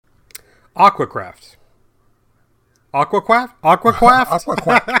Aquacraft. Aquacraft?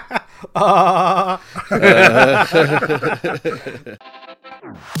 Aquacraft?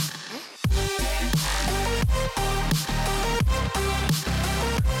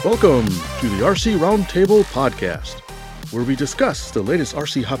 Welcome to the RC Roundtable Podcast, where we discuss the latest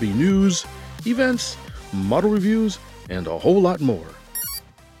RC hobby news, events, model reviews, and a whole lot more.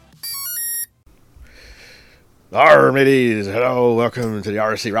 Arr, mateys, hello, welcome to the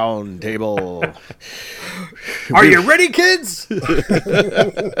RC Roundtable. Are you ready, kids?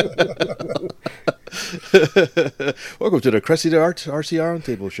 Welcome to the Cressy the RC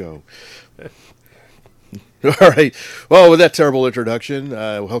Roundtable show. All right. Well, with that terrible introduction,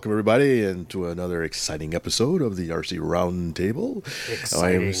 welcome everybody into another exciting episode of the RC Roundtable.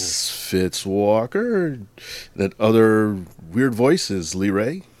 I am Fitz Walker. That other weird voice is Lee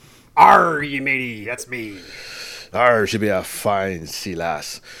Ray. Arr, you matey, that's me. Arr, should be a fine sea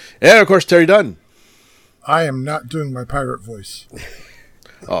lass. And of course, Terry Dunn. I am not doing my pirate voice.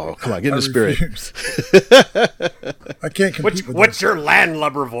 Oh, come on, get in the spirit. I can't compete with What's your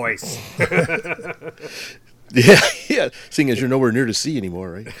landlubber voice? Yeah. Seeing as you're nowhere near the sea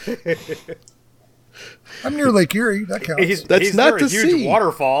anymore, right? I'm near Lake Erie. That counts. He's not near the a huge sea.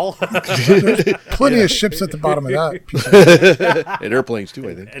 waterfall. Plenty of ships at the bottom of that piece of And airplanes too,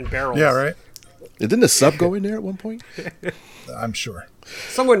 I think. and barrels. Yeah, right? Didn't the sub go in there at one point? I'm sure.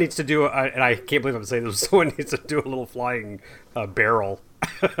 Someone needs to do, and I can't believe I'm saying this, someone needs to do a little flying barrel.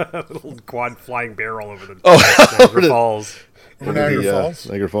 A little quad flying barrel over the Niagara Falls. Niagara Falls?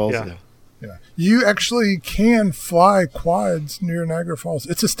 Niagara Falls, Yeah. yeah. Yeah. You actually can fly quads near Niagara Falls.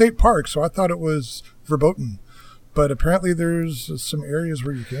 It's a state park, so I thought it was verboten. But apparently there's some areas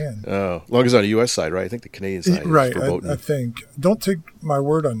where you can. Oh, as long as on the U.S. side, right? I think the Canadian side Right, is verboten. I think. Don't take my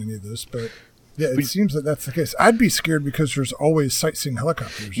word on any of this, but yeah, it seems that that's the case. I'd be scared because there's always sightseeing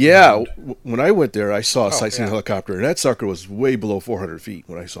helicopters. Yeah, around. when I went there, I saw a sightseeing yeah. helicopter, and that sucker was way below 400 feet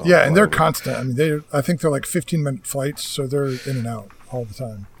when I saw it. Yeah, and they're fly over. constant. I mean, I think they're like 15-minute flights, so they're in and out all the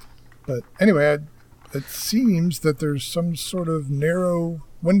time. But anyway, it seems that there's some sort of narrow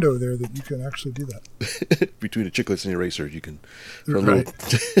window there that you can actually do that. Between the chiclets and the erasers, you can put Right.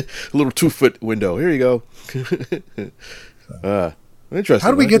 a little 2-foot window. Here you go. Interesting.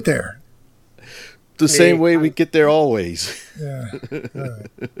 How do we get there? The same way we get there always. Yeah. All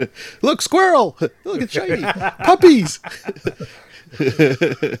right. Look, squirrel! Look, it's shiny. Puppies!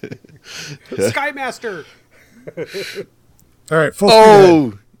 Skymaster. All right, full speed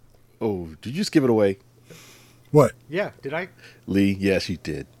ahead. Oh, did you just give it away? What? Yeah, did I? Lee, yes, you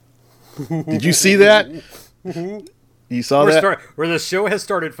did. Did you see that? You saw that? Where the show has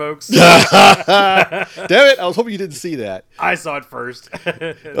started, folks. Damn it, I was hoping you didn't see that. I saw it first.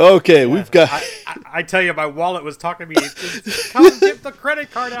 Okay, we've got... I tell you, my wallet was talking to me. Come get the credit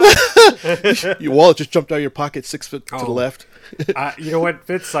card out. Your wallet just jumped out of your pocket 6 foot to the Oh. left. You know what,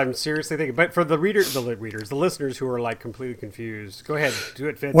 Fitz? I'm seriously thinking. But for the listeners who are like completely confused, go ahead, do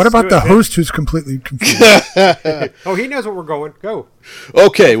it, Fitz. What about Do the it, Fitz. host who's completely confused? Oh, he knows where we're going. Go.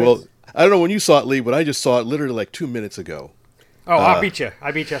 Okay, well, I don't know when you saw it, Lee, but I just saw it literally like 2 minutes ago. Oh, I beat you.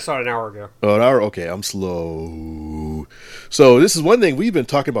 I saw it an hour ago. Oh, an hour? Okay, I'm slow. So this is one thing we've been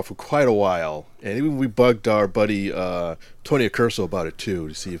talking about for quite a while, and even we bugged our buddy Tony Accurso about it too,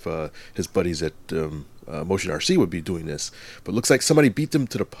 to see if his buddies at Motion RC would be doing this. But it looks like somebody beat them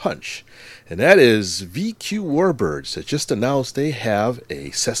to the punch, and that is VQ Warbirds that just announced they have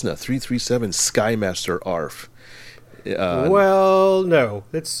a Cessna 337 Skymaster ARF. Well, no,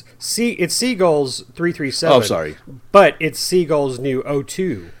 it's Seagull's 337. Oh, sorry. But it's Seagull's new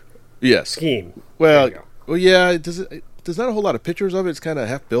O2 Yes. scheme. There Well, you go. well, yeah. There's not a whole lot of pictures of it. It's kind of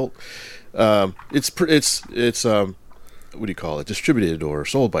half built. It's what do you call it? Distributed or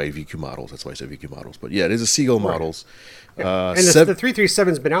sold by VQ Models. That's why I said VQ Models. But yeah, it is a Seagull Models. And the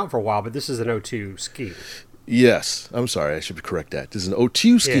 337's been out for a while, but this is an O2 scheme. Yes, I'm sorry. I should correct that. This is an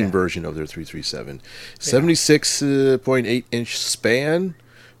O2 scheme version of their 337, 76.8 inch span.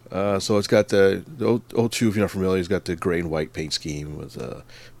 So it's got the O2. If you're not familiar, it's got the gray and white paint scheme. With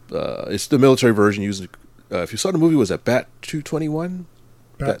it's the military version using. If you saw the movie, was that Bat 221?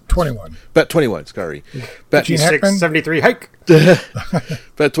 Bat 21. Bat 21. Sorry, Bat Gene Hackman? 673 hike.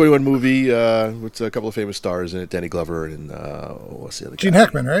 Bat 21 movie with a couple of famous stars in it. Danny Glover and what's the other guy? Gene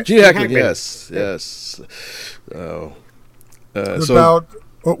Hackman, right? Gene Hackman. Hackman. Yes. About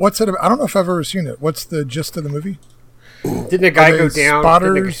what's it about? I don't know if I've ever seen it. What's the gist of the movie? Didn't a guy Are go they down?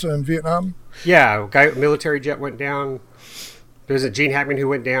 Spotters in Vietnam. Yeah, military jet went down. There's a Gene Hackman who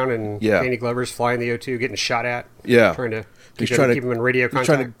went down, and Yeah. Danny Glover's flying the O2, getting shot at. Yeah. Trying to He's keep trying to him in radio He's contact.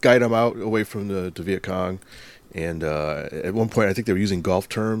 trying to guide him out away from the Viet Cong, and at one point I think they were using golf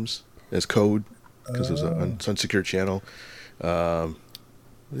terms as code because it was an unsecured channel.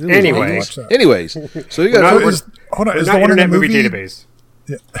 Anyways, so you got hold on. Is the not one in the Internet Movie movie Database.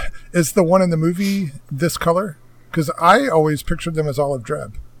 Yeah. Is the one in the movie this color? Because I always pictured them as olive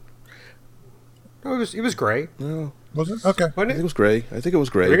drab. No, it was gray. No, Was it? Okay. I think it was gray.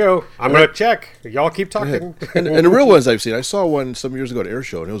 Here we go. I'm going to check. Y'all keep talking. and the real ones I've seen, I saw one some years ago at Air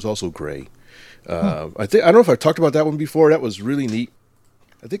Show, and it was also gray. I don't know if I talked about that one before. That was really neat.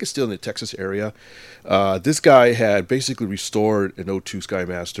 I think it's still in the Texas area. This guy had basically restored an O2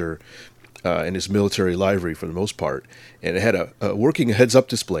 Skymaster in his military livery for the most part, and it had a working heads-up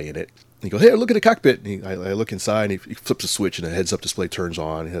display in it. And he goes, "Hey, look at the cockpit." And I look inside, and he flips a switch, and the heads-up display turns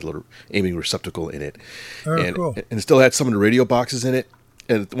on. It had a little aiming receptacle in it, Cool. and it still had some of the radio boxes in it.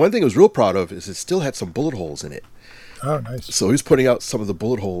 And the one thing I was real proud of is it still had some bullet holes in it. Oh, nice. So he was putting out some of the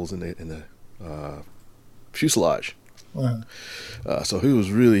bullet holes in the fuselage. So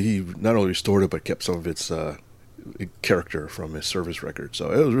he not only restored it but kept some of its character from his service record.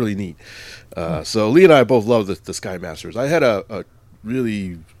 So it was really neat. So Lee and I both love the Skymasters. I had a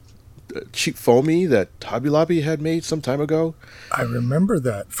really cheap foamy that Hobby Lobby had made some time ago. I remember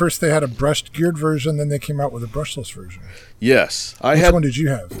that. First they had a brushed geared version, then they came out with a brushless version. Yes. Which one did you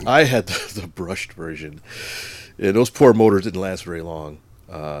have? I had the brushed version. And those poor motors didn't last very long.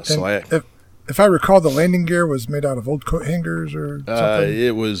 If I recall, the landing gear was made out of old coat hangers or something.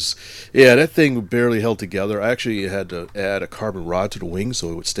 It was, that thing barely held together. I actually had to add a carbon rod to the wing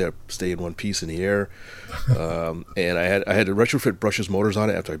so it would stay in one piece in the air. And I had to retrofit brushless motors on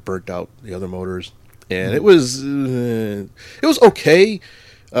it after I burnt out the other motors. And it was okay.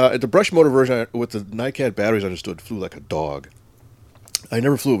 The brush motor version with the NiCad batteries, I understood, flew like a dog. I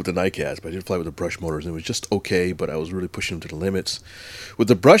never flew it with the NiCads, but I did fly with the brush motors, and it was just okay, but I was really pushing them to the limits. With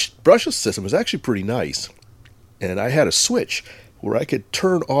the brushless system, it was actually pretty nice. And I had a switch where I could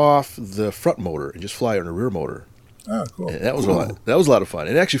turn off the front motor and just fly on the rear motor. Oh, cool. And that was a lot of fun.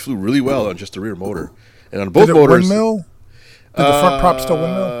 It actually flew really well on just the rear motor. And on both Did it motors. Windmill? Did the front prop still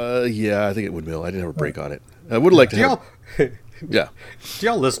windmill? Yeah, I think it windmill. I didn't have a brake on it. I would have liked to have. Yeah. Do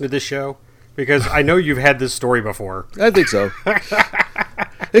y'all listen to this show? Because I know you've had this story before. I think so.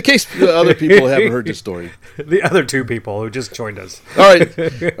 In case other people haven't heard this story. The other two people who just joined us. All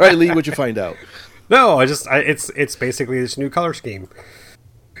right, Lee, what'd you find out? No, it's basically this new color scheme,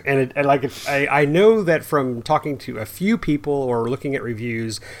 and I know that from talking to a few people or looking at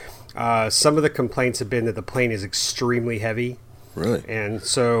reviews, some of the complaints have been that the plane is extremely heavy. Really? And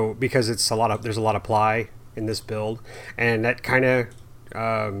so because there's a lot of ply in this build, and that kind of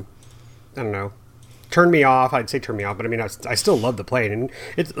I don't know. Turned me off. I'd say turn me off, but I mean, I still love the plane, and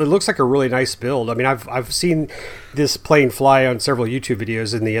it looks like a really nice build. I mean, I've seen this plane fly on several YouTube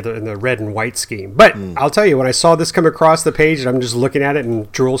videos in the red and white scheme. But I'll tell you, when I saw this come across the page, and I'm just looking at it,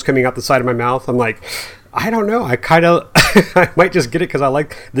 and drool's coming out the side of my mouth, I'm like, I don't know. I kind of I might just get it because I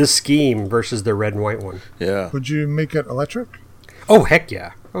like this scheme versus the red and white one. Yeah. Would you make it electric? Oh heck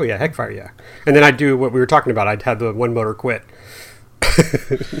yeah! Oh yeah, heck fire yeah! And then I'd do what we were talking about. I'd have the one motor quit.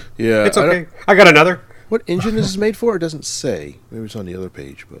 Yeah, it's okay. I got another. What engine is this made for? It doesn't say. Maybe it's on the other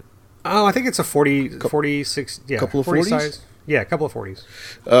page, but oh, I think it's a 46. Yeah, couple of 40 40s? size. Yeah, a couple of 40s.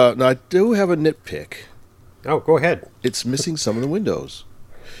 Now I do have a nitpick. Oh, go ahead. It's missing some of the windows.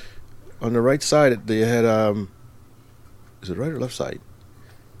 On the right side, they had is it right or left side?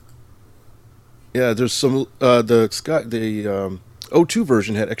 Yeah, there's some the O2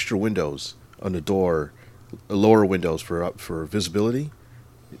 version had extra windows on the door, lower windows for visibility.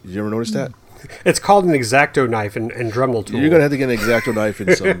 Did you ever notice that? It's called an X-Acto knife and Dremel tool. You're gonna have to get an X-Acto knife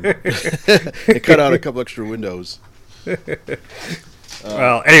and some and cut out a couple extra windows.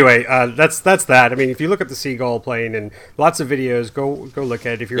 Well, anyway, that's that. I mean, if you look at the Seagull plane and lots of videos, go look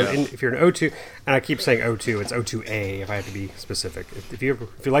at it. If you're an O2, and I keep saying O2, it's O2A if I have to be specific. If you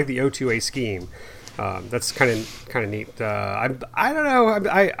like the O2A scheme, that's kind of neat. I don't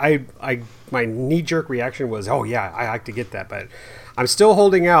know. My knee-jerk reaction was, oh yeah, I like to get that, but I'm still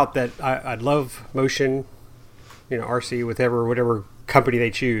holding out that I'd love Motion, RC, whatever company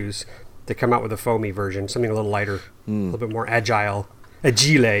they choose, to come out with a foamy version, something a little lighter, a little bit more agile.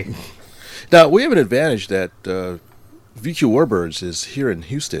 Now, we have an advantage that VQ Warbirds is here in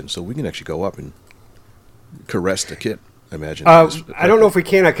Houston, so we can actually go up and caress the kit, I imagine. I don't know if we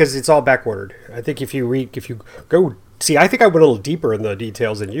can because it's all backordered. I think if you go see, I think I went a little deeper in the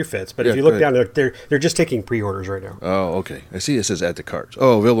details than you, Fitz. But if you look down there, they're just taking pre-orders right now. Oh, okay. I see it says add to cart.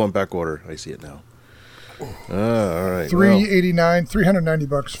 Oh, available on back order. I see it now. All right. $389,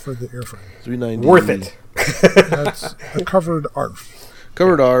 $390 for the airframe. $390. Worth it. That's a covered ARF.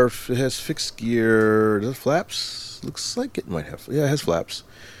 Covered ARF. It has fixed gear. Does it flaps? Looks like it might have. Yeah, it has flaps.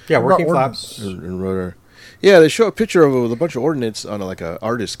 Yeah, working flaps. And rotor. Yeah, they show a picture of it with a bunch of ordnance on like a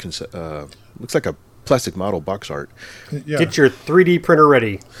artist. Looks like a plastic model box art. Yeah. Get your 3D printer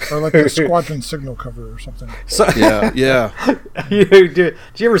ready. Or like the squadron signal cover or something. So, yeah. Did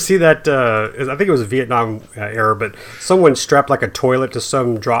you ever see that? I think it was a Vietnam era, but someone strapped like a toilet to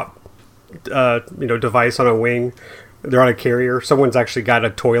some drop, device on a wing. They're on a carrier. Someone's actually got a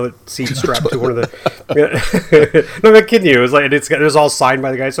toilet seat strapped to one of the. No, I'm not kidding you. It was all signed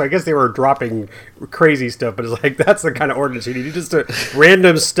by the guy. So I guess they were dropping crazy stuff. But it's like that's the kind of ordnance you need. Just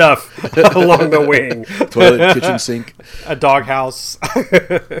random stuff along the wing. Toilet, kitchen sink, a doghouse.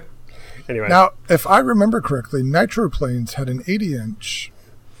 Anyway. Now, if I remember correctly, Nitroplanes had an 80-inch.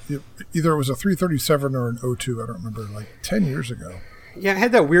 Either it was a 337 or an O2. I don't remember. Like 10 years ago. Yeah, it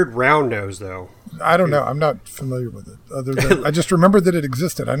had that weird round nose, though. I don't know. I'm not familiar with it. Other than I just remember that it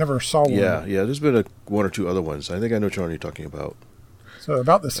existed. I never saw one. Yeah. There's been one or two other ones. I think I know which one you're talking about. So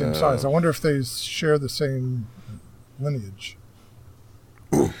about the same size. I wonder if they share the same lineage.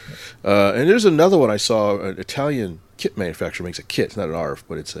 And there's another one I saw. An Italian kit manufacturer makes a kit. It's not an ARF,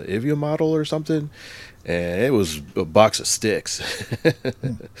 but it's an Avia model or something. And it was a box of sticks.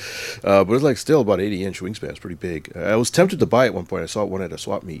 But it's like still about 80-inch wingspan. It's pretty big. I was tempted to buy it at one point. I saw one at a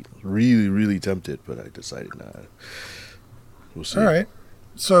swap meet. Really, really tempted, but I decided not. We'll see. All right.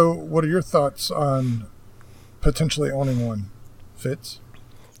 So what are your thoughts on potentially owning one? Fitz?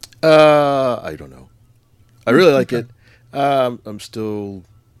 I don't know. I really like it. I'm still...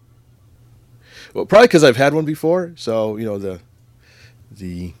 Well, probably because I've had one before. So,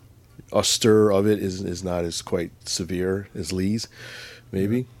 the austere of it is not as quite severe as Lee's,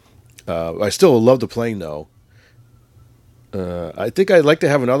 maybe. I still love the plane, though. I think I'd like to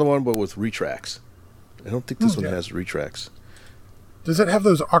have another one, but with retracts. I don't think this one has retracts. Does it have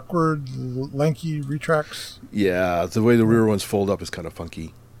those awkward, lanky retracts? Yeah, the way the rear ones fold up is kind of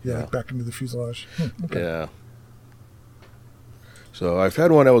funky. Yeah, like back into the fuselage. Okay. Yeah. So I've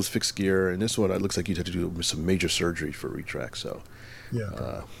had one that was fixed gear, and this one it looks like you'd have to do some major surgery for retract. So,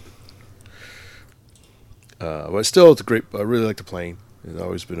 yeah. But still, it's great. I really like the plane. It's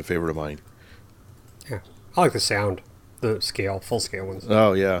always been a favorite of mine. Yeah, I like the sound, the full scale ones.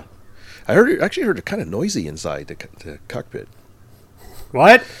 Oh yeah, I actually heard it kind of noisy inside the cockpit.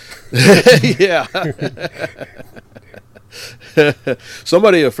 What? Yeah.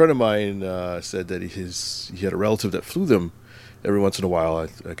 Somebody, a friend of mine, said that he had a relative that flew them every once in a while. I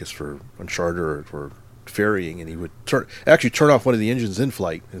guess on charter or ferrying, and he would turn off one of the engines in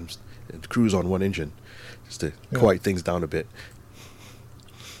flight and cruise on one engine just to quiet things down a bit.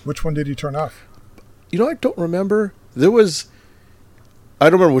 Which one did he turn off? I don't remember. I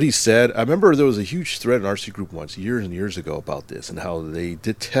don't remember what he said. I remember there was a huge thread in RC Group once, years and years ago, about this and how they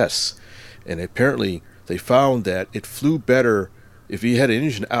did tests. And apparently they found that it flew better if you had an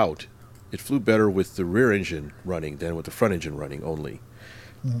engine out. It flew better with the rear engine running than with the front engine running only.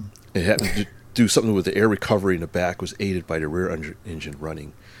 Mm. It happened to do something with the air recovery in the back was aided by the rear engine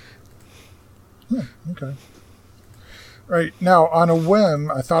running. Okay. Right. Now, on a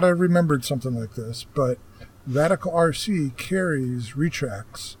whim, I thought I remembered something like this, but Radical RC carries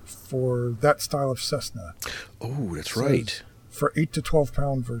retracts for that style of Cessna. Oh, that's right. For 8 to 12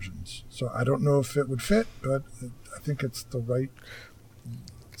 pound versions. So I don't know if it would fit, but I think it's the right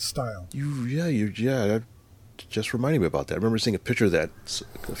style. That just reminded me about that. I remember seeing a picture of that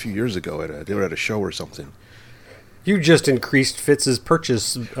a few years ago they were at a show or something. You just increased Fitz's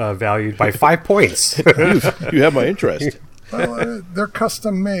purchase value by 5 points. You have my interest. Well, they're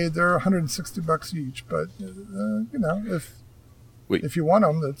custom made. They're $160 each, but if you want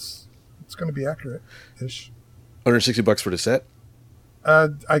them, it's going to be accurate-ish. $160 for the set?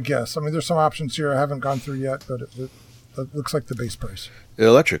 I guess. I mean, there's some options here I haven't gone through yet, but it looks like the base price.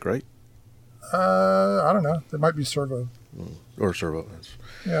 Electric, right? I don't know. There might be servo. Or servo.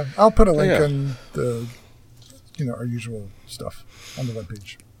 Yeah, I'll put a link in the, our usual stuff on the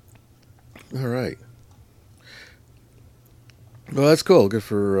webpage. All right. Well, that's cool. Good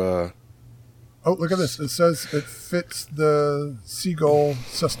for... Oh, look at this. It says it fits the Seagull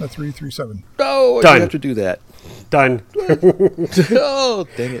Cessna 337. Oh, Done. I have to do that. Done. Oh,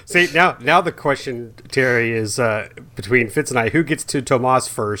 dang it. See, now the question, Terry, is between Fitz and I, who gets to Tomas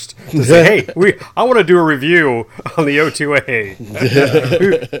first to say, hey, I want to do a review on the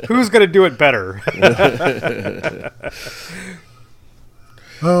O2A. Who's going to do it better?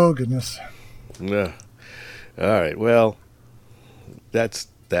 Oh, goodness. Yeah. All right. Well, that's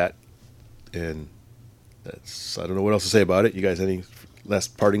that. And I don't know what else to say about it. You guys, any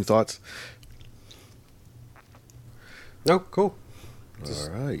last parting thoughts? No, cool. All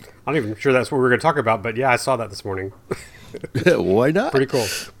right. I'm not even sure that's what we were going to talk about, but yeah, I saw that this morning. Why not? Pretty cool.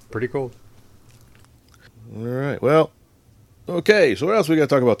 Pretty cool. All right. Well, okay. So what else we got to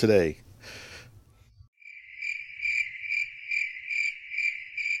talk about today?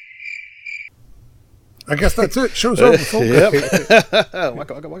 I guess that's it. Show's over, folks. Yep.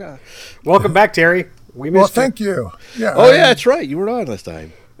 Waka, waka, waka. Welcome back, Terry. We missed Well, you. thank you. Yeah. Oh, yeah, that's right. You were on last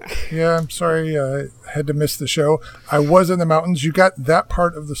time. Yeah, I'm sorry I had to miss the show. I was in the mountains. You got that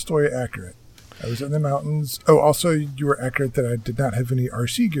part of the story accurate. I was in the mountains. Oh, also, you were accurate that I did not have any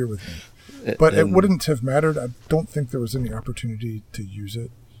RC gear with me. But it wouldn't have mattered. I don't think there was any opportunity to use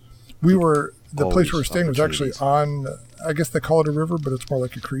it. The place we were staying was actually on, I guess they call it a river, but it's more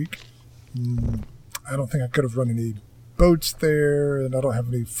like a creek. I don't think I could have run any boats there, and I don't have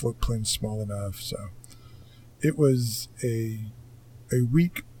any float planes small enough. So it was a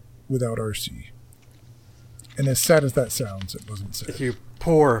week without RC. And as sad as that sounds, it wasn't sad. You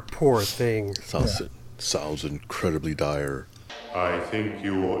poor, poor thing. Sounds incredibly dire. I think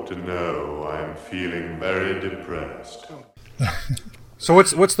you ought to know I'm feeling very depressed. So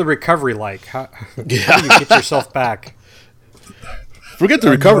what's the recovery like? How do you get yourself back? Forget the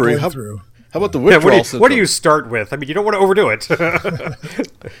recovery. How about the withdrawal what do you start with? I mean, you don't want to overdo it.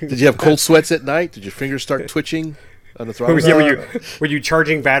 Did you have cold sweats at night? Did your fingers start twitching on the throttle? Were you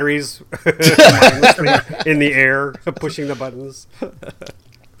charging batteries in the air, pushing the buttons?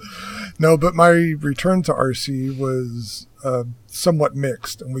 No, but my return to RC was somewhat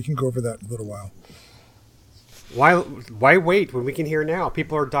mixed, and we can go over that in a little while. Why wait when we can hear now?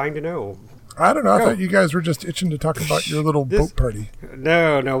 People are dying to know. I don't know. I thought you guys were just itching to talk about your little boat party.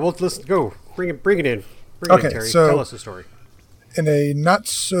 No. Let's go. Bring it in. Bring it in, Terry. So tell us the story. In a not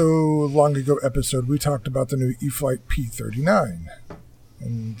so long ago episode, we talked about the new E-flite P39.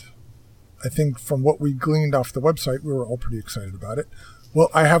 And I think from what we gleaned off the website, we were all pretty excited about it. Well,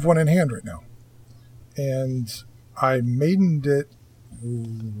 I have one in hand right now. And I maidened it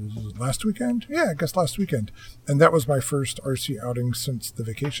last weekend? Yeah, I guess last weekend. And that was my first RC outing since the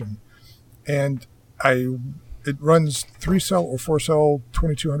vacation. And it runs 3-cell or 4-cell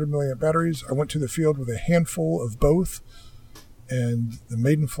 2200 milliamp batteries. I went to the field with a handful of both, and the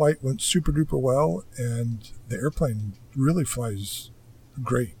maiden flight went super duper well, and the airplane really flies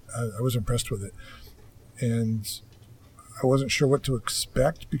great. I was impressed with it. And I wasn't sure what to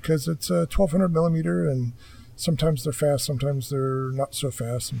expect because it's a 1200 millimeter, and sometimes they're fast, sometimes they're not so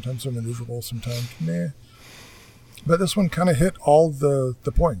fast, sometimes they're maneuverable, sometimes nah. But this one kind of hit all the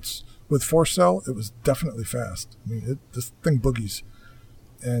points. With 4-cell, it was definitely fast. I mean, this thing boogies.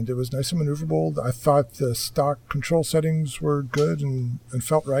 And it was nice and maneuverable. I thought the stock control settings were good and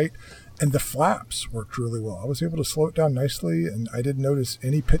felt right. And the flaps worked really well. I was able to slow it down nicely, and I didn't notice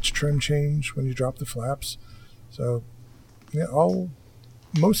any pitch trim change when you drop the flaps. So, yeah,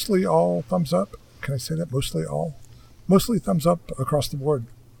 mostly all thumbs up. Can I say that? Mostly all? Mostly thumbs up across the board.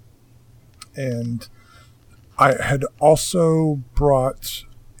 And I had also brought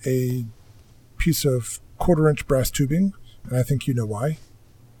a piece of 1/4-inch brass tubing, and I think you know why.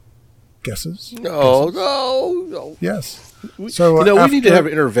 Guesses? No. Yes. So we need to have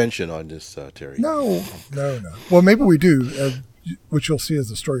an intervention on this, Terry. No. Well, maybe we do, which you'll see as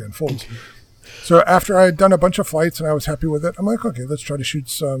the story unfolds. So after I had done a bunch of flights and I was happy with it, I'm like, okay, let's try to shoot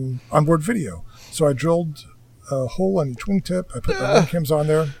some onboard video. So I drilled a hole on each wingtip. I put the wing cams on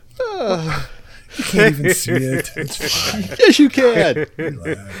there. You can't even see it. It's fine. Yes, you can.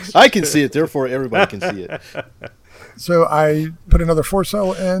 Relax. I can see it. Therefore, everybody can see it. So I put another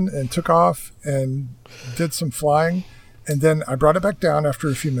 4-cell in and took off and did some flying. And then I brought it back down after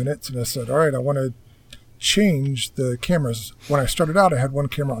a few minutes. And I said, all right, I want to change the cameras. When I started out, I had one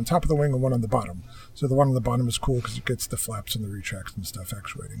camera on top of the wing and one on the bottom. So the one on the bottom is cool because it gets the flaps and the retracts and stuff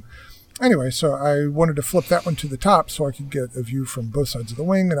actuating. Anyway, so I wanted to flip that one to the top so I could get a view from both sides of the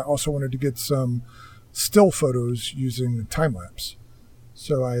wing, and I also wanted to get some still photos using time-lapse.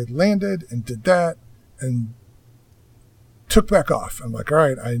 So I landed and did that and took back off. I'm like, all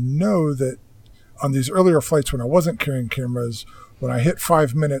right, I know that on these earlier flights when I wasn't carrying cameras, when I hit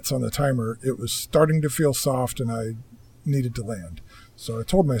 5 minutes on the timer, it was starting to feel soft and I needed to land. So I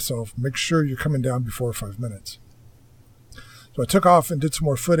told myself, make sure you're coming down before 5 minutes. So I took off and did some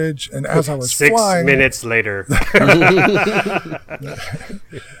more footage, and as I was flying... 6 minutes later.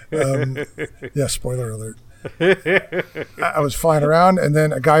 Yeah, spoiler alert. I was flying around, and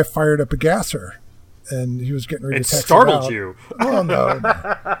then a guy fired up a gasser, and he was getting ready to taxi startled out. you. Oh, no.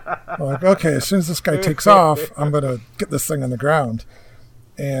 I'm like, okay, as soon as this guy takes off, I'm going to get this thing on the ground.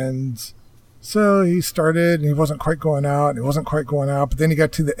 And So he started, and he wasn't quite going out, but then he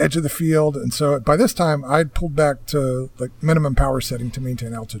got to the edge of the field, and so by this time, I'd pulled back to like minimum power setting to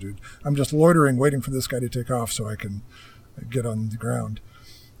maintain altitude. I'm just loitering, waiting for this guy to take off so I can get on the ground.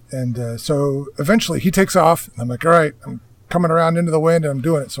 And so eventually he takes off, and I'm like, all right, I'm coming around into the wind, and I'm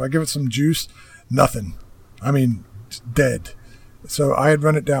doing it. So I give it some juice, nothing. I mean, it's dead. So I had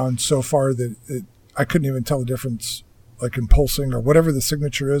run it down so far that I couldn't even tell the difference, like in pulsing or whatever the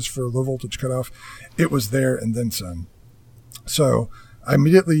signature is for low voltage cutoff. It was there and then some. So I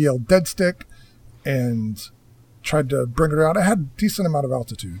immediately yelled dead stick and tried to bring it around. I had a decent amount of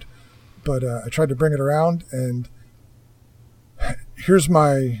altitude, but I tried to bring it around, and here's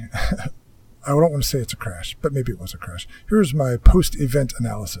my, I don't want to say it's a crash, but maybe it was a crash. Here's my post-event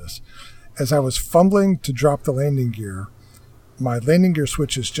analysis. As I was fumbling to drop the landing gear, my landing gear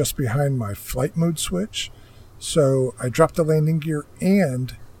switch is just behind my flight mode switch. So I dropped the landing gear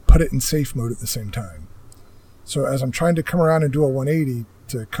and put it in safe mode at the same time. So as I'm trying to come around and do a 180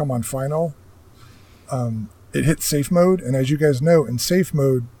 to come on final, it hit safe mode. And as you guys know, in safe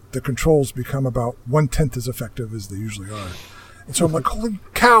mode, the controls become about 1/10 as effective as they usually are. And so I'm like, holy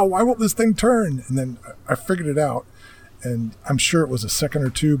cow, why won't this thing turn? And then I figured it out. And I'm sure it was a second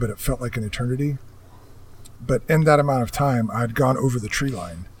or two, but it felt like an eternity. But in that amount of time, I'd gone over the tree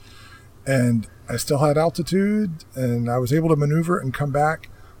line. And I still had altitude, and I was able to maneuver and come back.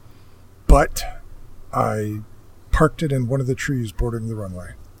 But I parked it in one of the trees bordering the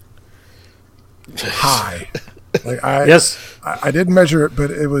runway. High. Like I didn't measure it,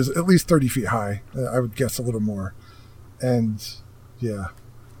 but it was at least 30 feet high. I would guess a little more. And yeah.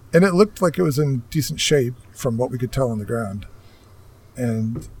 And it looked like it was in decent shape from what we could tell on the ground.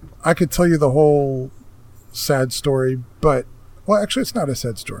 And I could tell you the whole sad story, but, well, actually it's not a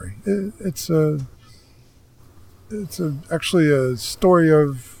sad story. It's actually a story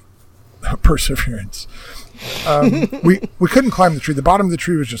of perseverance. We couldn't climb the tree. The bottom of the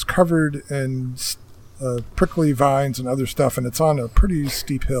tree was just covered in prickly vines and other stuff, and it's on a pretty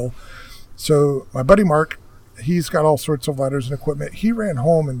steep hill. So my buddy Mark, he's got all sorts of ladders and equipment. He ran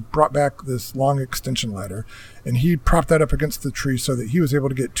home and brought back this long extension ladder, and he propped that up against the tree so that he was able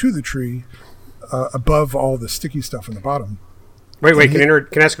to get to the tree above all the sticky stuff in the bottom. Wait, can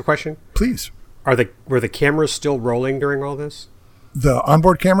I ask a question? Please. Were the cameras still rolling during all this? The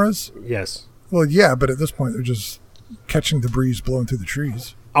onboard cameras? Yes. Well, yeah, but at this point they're just catching the breeze blowing through the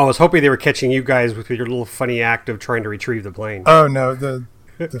trees. I was hoping they were catching you guys with your little funny act of trying to retrieve the plane. Oh, no, the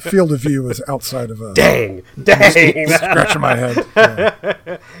field of view was outside of us. Dang! Scratching my head.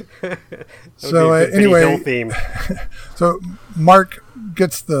 Yeah. So anyway, Hill theme. So Mark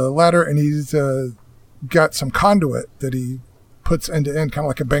gets the ladder, and he's got some conduit that he puts end to end, kind of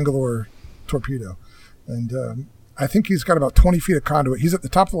like a Bangalore torpedo. And I think he's got about 20 feet of conduit. He's at the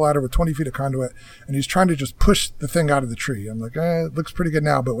top of the ladder with 20 feet of conduit, and he's trying to just push the thing out of the tree. I'm like, it looks pretty good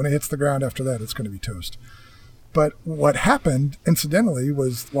now, but when it hits the ground after that, it's going to be toast. But what happened, incidentally,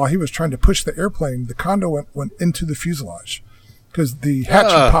 was while he was trying to push the airplane, the conduit went into the fuselage because the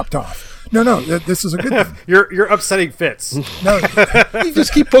hatch had popped off. No, this is a good thing. You're upsetting Fitz. No, You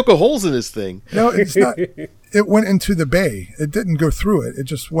just keep poking holes in this thing. no, it's not. It went into the bay. It didn't go through it. It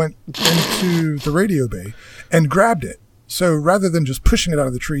just went into the radio bay and grabbed it. So rather than just pushing it out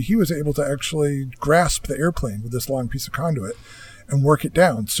of the tree, he was able to actually grasp the airplane with this long piece of conduit and work it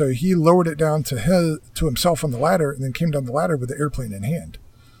down. So he lowered it down to himself on the ladder, and then came down the ladder with the airplane in hand.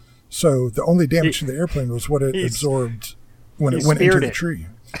 So the only damage to the airplane was what it absorbed when it went into the tree.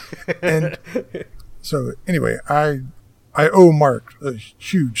 And so anyway, I owe Mark a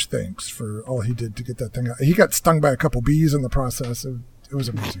huge thanks for all he did to get that thing out. He got stung by a couple bees in the process. It was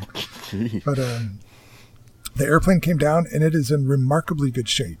amazing. But the airplane came down, and it is in remarkably good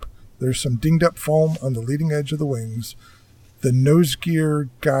shape. There's some dinged up foam on the leading edge of the wings. The nose gear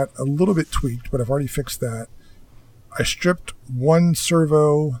got a little bit tweaked, but I've already fixed that. I stripped one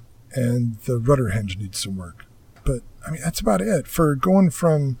servo, and the rudder hinge needs some work. But, I mean, that's about it. For going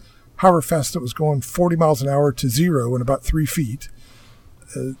from however fast it was going, 40 miles an hour to 0 in about 3 feet,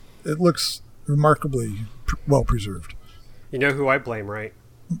 it looks remarkably well preserved. You know who I blame, right?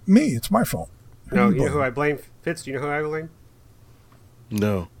 Me. It's my fault. No, you know who I blame? Fitz, do you know who I blame?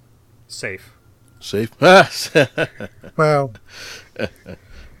 No. Safe. Safe? Well,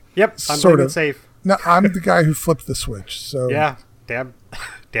 yep, I'm sort blaming of. Safe. No, I'm the guy who flipped the switch. So Yeah, damn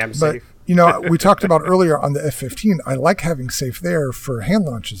But, safe. you know, we talked about earlier on the F-15, I like having safe there for hand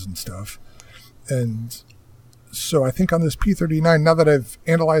launches and stuff. And so I think on this P-39, now that I've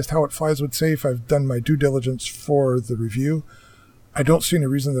analyzed how it flies with safe, I've done my due diligence for the review. I don't see any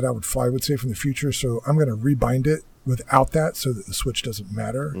reason that I would fly with safe in the future, so I'm going to rebind it without that so that the switch doesn't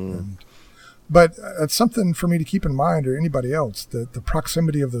matter. And But it's something for me to keep in mind, or anybody else, that the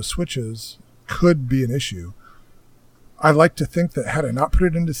proximity of those switches could be an issue. I like to think that had I not put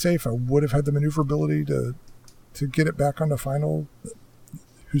it into safe, I would have had the maneuverability to get it back on the final.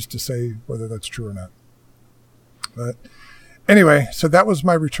 Who's to say whether that's true or not? But anyway, so that was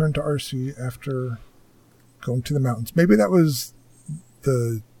my return to RC after going to the mountains. Maybe that was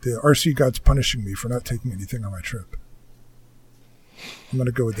the RC gods punishing me for not taking anything on my trip. I'm going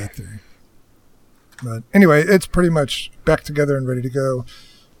to go with that theory. But anyway, it's pretty much back together and ready to go.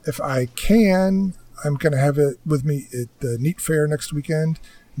 If I can, I'm going to have it with me at the NEAT Fair next weekend.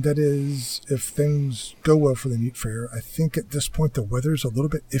 That is, if things go well for the NEAT Fair. I think at this point the weather's a little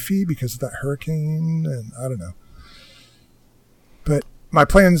bit iffy because of that hurricane, and I don't know. But my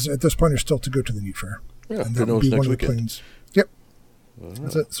plans at this point are still to go to the NEAT Fair. Yeah, and that will be one of the plans. Yep.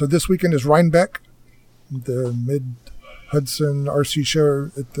 That's it. So this weekend is Rhinebeck, the Mid-Hudson RC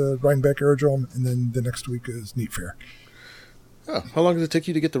show at the Rhinebeck Aerodrome, and then the next week is NEAT Fair. Oh, how long does it take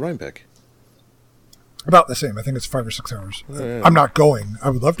you to get to Rhinebeck? About the same. I think it's 5 or 6 hours. Oh, yeah. I'm not going. I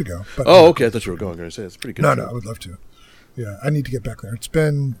would love to go. But okay. I thought you were going. I was going to say, it's pretty good. No, I would love to. Yeah, I need to get back there. It's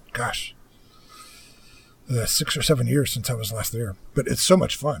been, 6 or 7 years since I was last there. But it's so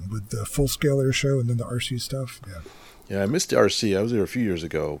much fun with the full-scale air show and then the RC stuff. Yeah. Yeah, I missed the RC. I was there a few years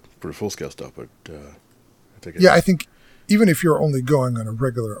ago for the full-scale stuff, but I think even if you're only going on a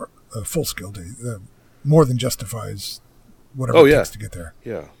regular full-scale day, more than justifies whatever it takes to get there.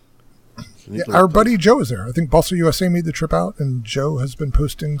 Yeah. Yeah, our buddy Joe is there. I think Balsa USA made the trip out, and Joe has been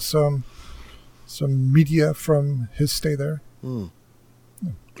posting some media from his stay there. Hmm.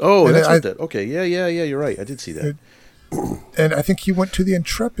 Oh, and that's what that. Okay, yeah. You're right. I did see that. And I think he went to the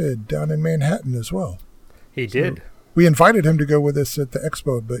Intrepid down in Manhattan as well. He did. We invited him to go with us at the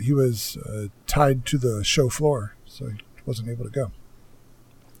expo, but he was tied to the show floor, so he wasn't able to go.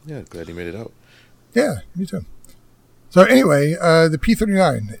 Yeah, glad he made it out. Yeah, me too. So anyway, the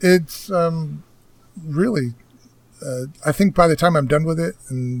P39, it's really, I think by the time I'm done with it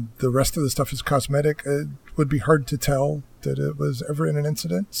and the rest of the stuff is cosmetic, it would be hard to tell that it was ever in an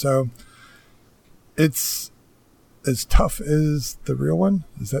incident. So it's as tough as the real one.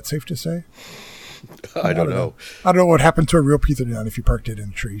 Is that safe to say? I don't know. I don't know what happened to a real P39 if you parked it in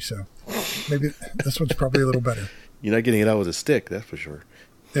a tree. So maybe this one's probably a little better. You're not getting it out with a stick, that's for sure.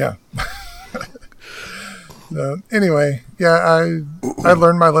 Yeah. Anyway, yeah, I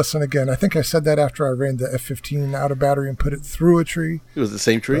learned my lesson again. I think I said that after I ran the F-15 out of battery and put it through a tree. It was the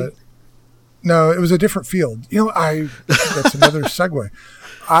same tree? No, it was a different field. That's another segue.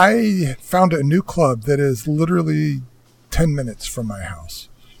 I found a new club that is literally 10 minutes from my house.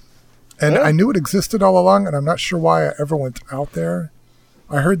 And I knew it existed all along, and I'm not sure why I ever went out there.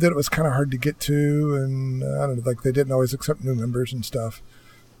 I heard that it was kind of hard to get to, and I don't know, like they didn't always accept new members and stuff.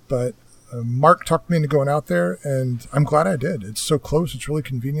 But Mark talked me into going out there, and I'm glad I did. It's so close, it's really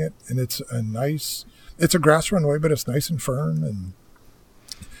convenient, and it's a grass runway, but it's nice and firm. And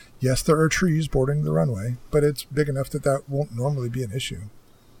yes, there are trees bordering the runway, but it's big enough that won't normally be an issue.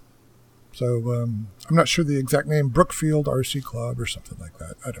 So I'm not sure the exact name, Brookfield RC Club or something like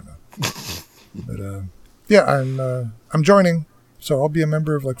that. I don't know. But I'm joining, so I'll be a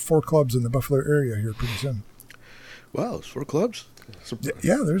member of like 4 clubs in the Buffalo area here pretty soon. Wow, it's 4 clubs?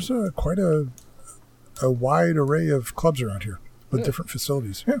 Yeah, there's quite a wide array of clubs around here with different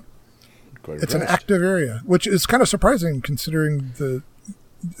facilities. Yeah, it's an active area, which is kind of surprising considering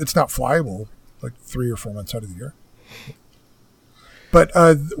it's not flyable like 3 or 4 months out of the year. But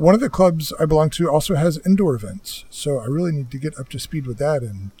one of the clubs I belong to also has indoor events, so I really need to get up to speed with that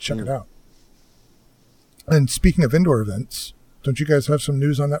and check it out. And speaking of indoor events, don't you guys have some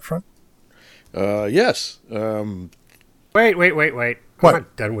news on that front? Yes. Wait. What? I'm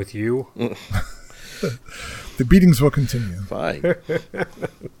not done with you. The beatings will continue. Fine.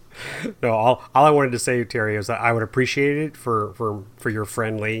 No, all I wanted to say, Terry, is that I would appreciate it for your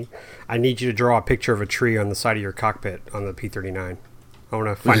friend Lee. I need you to draw a picture of a tree on the side of your cockpit on the P39. I want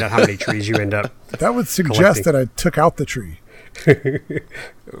to find out how many trees you end up That would suggest that I took out the tree.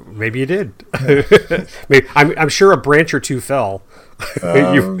 Maybe you did. Maybe, I'm sure a branch or two fell.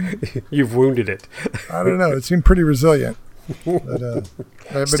 You've wounded it. I don't know. It seemed pretty resilient. But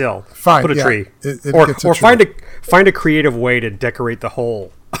Still, fine. put a tree, It or gets a tree. find a creative way to decorate the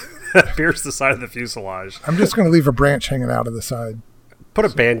hole that pierced the side of the fuselage. I'm just going to leave a branch hanging out of the side. Put a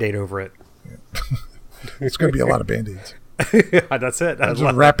Band-Aid over it. It's going to be a lot of Band-Aids. That's it. Just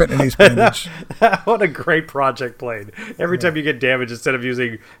wrap it in these bandage. What a great project played. Every time you get damage, instead of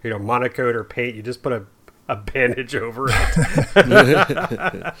using Monocoat or paint, you just put a bandage over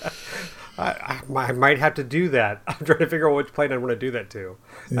it. I might have to do that. I'm trying to figure out which plane I want to do that to.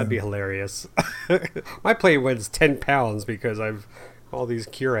 Yeah. That'd be hilarious. My plane weighs 10 pounds because I've all these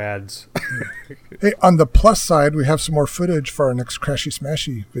cure ads. Hey, on the plus side, we have some more footage for our next Crashy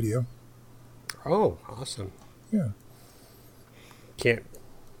Smashy video. Oh, awesome. Yeah. Can't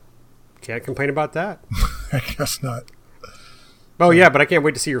complain about that. I guess not. Oh, yeah, but I can't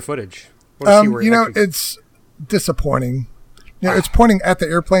wait to see your footage. I wanna see where it actually- it's disappointing. It's pointing at the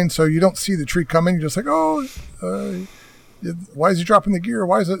airplane, so you don't see the tree coming. You're just like, why is he dropping the gear?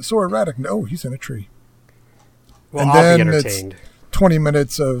 Why is it so erratic? No, he's in a tree. Well, and I'll then be entertained. it's 20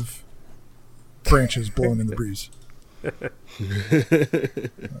 minutes of branches blowing in the breeze.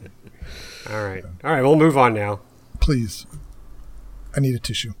 All right, we'll move on now. Please. I need a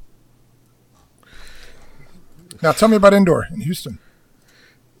tissue. Now tell me about indoor in Houston.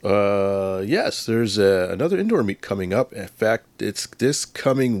 Yes, there's another indoor meet coming up. In fact, it's this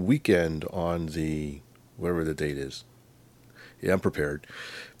coming weekend on whatever the date is. Yeah, I'm prepared.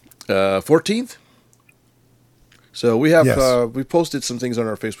 14th. So we have we posted some things on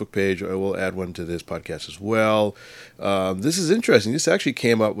our Facebook page. I will add one to this podcast as well. This is interesting. This actually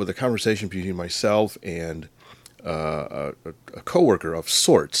came up with a conversation between myself and a coworker of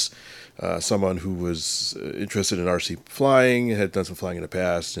sorts. Someone who was interested in RC flying, had done some flying in the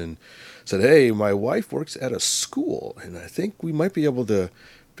past, and said, "Hey, my wife works at a school, and I think we might be able to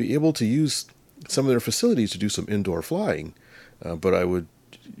use some of their facilities to do some indoor flying.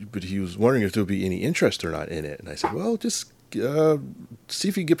 But he was wondering if there would be any interest or not in it." And I said, "Well, just see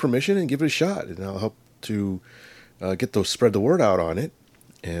if you get permission and give it a shot, and I'll help to spread the word out on it,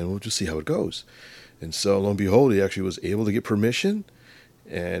 and we'll just see how it goes." And so, lo and behold, he actually was able to get permission.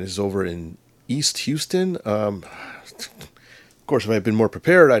 And it's over in East Houston. Of course, if I had been more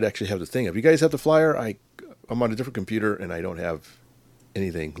prepared, I'd actually have the thing. If you guys have the flyer, I'm on a different computer and I don't have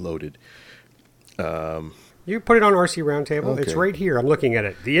anything loaded. You put it on RC Roundtable. Okay. It's right here. I'm looking at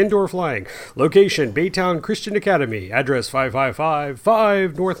it. The indoor flying. Location, Baytown Christian Academy. Address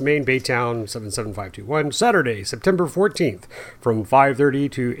 5555 North Main, Baytown 77521. Saturday, September 14th from 5:30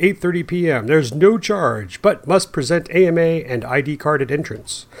 to 8:30 p.m. There's no charge, but must present AMA and ID card at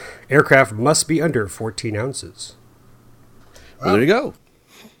entrance. Aircraft must be under 14 ounces. Well, there you go.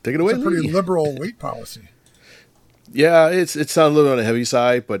 Take it away, It's a pretty Lee. liberal weight policy. Yeah, it sounded a little on the heavy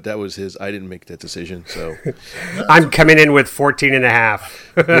side, but that was his. I didn't make that decision, so. I'm coming in with 14 and a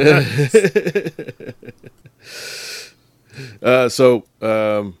half.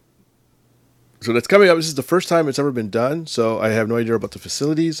 So that's coming up. This is the first time it's ever been done, so I have no idea about the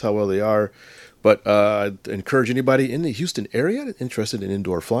facilities, how well they are. But I'd encourage anybody in the Houston area interested in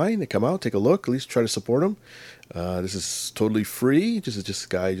indoor flying to come out, take a look, at least try to support them. This is totally free. Just a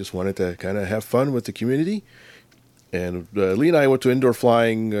guy just wanted to kind of have fun with the community. And Lee and I went to indoor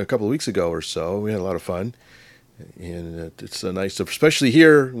flying a couple of weeks ago or so. We had a lot of fun. And it's nice, especially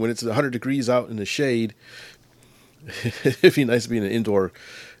here when it's 100 degrees out in the shade. It'd be nice to be in an indoor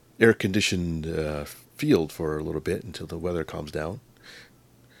air-conditioned field for a little bit until the weather calms down.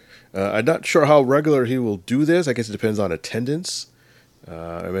 I'm not sure how regular he will do this. I guess it depends on attendance.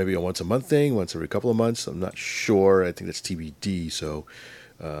 Maybe a once a month thing, once every couple of months. I'm not sure. I think that's TBD. So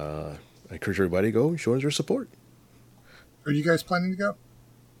I encourage everybody to go and show us their support. Are you guys planning to go?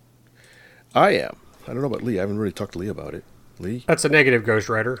 I am. I don't know about Lee. I haven't really talked to Lee about it. Lee? That's a negative, Ghost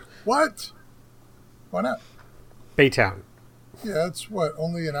Rider. What? Why not? Baytown. Yeah, it's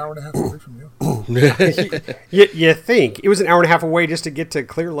only an hour and a half away from you. You think. It was an hour and a half away just to get to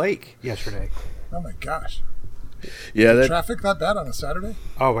Clear Lake yesterday. Oh my gosh. Yeah, Traffic that bad on a Saturday?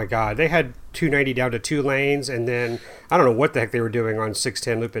 Oh my God. They had 290 down to 2 lanes, and then I don't know what the heck they were doing on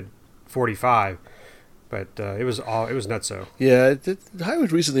 610 loop at 45. But it was nutso. Yeah, the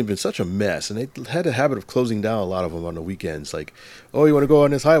highway's recently been such a mess, and they had a habit of closing down a lot of them on the weekends. Like, oh, you want to go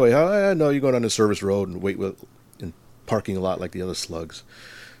on this highway? No, you're going on the service road and wait in parking a lot like the other slugs.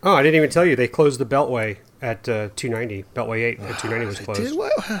 Oh, I didn't even tell you. They closed the Beltway at 290. Beltway 8 at 290 was closed.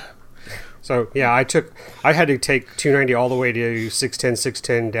 Well, So, yeah, I had to take 290 all the way to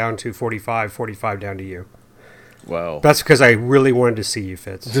 610 down to 45 down to you. wow. That's because I really wanted to see you,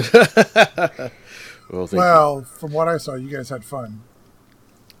 Fitz. Well, Well, from what I saw, you guys had fun.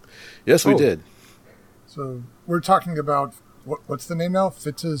 yes, we Oh. did. So we're talking about, what's the name now?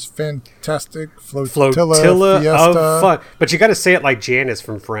 Fitz's Fantastic Flotilla Fiesta. of fun. But you got to say it like Janice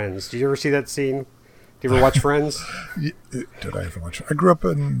from Friends. Did you ever see that scene? Do you ever watch Friends? Did I ever watch? I grew up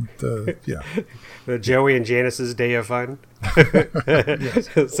in The Joey and Janice's Day of Fun.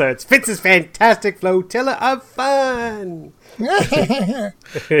 So it's Fitz's Fantastic Flotilla of Fun.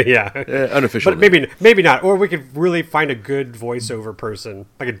 Unofficial. But maybe not. Or we could really find a good voiceover person,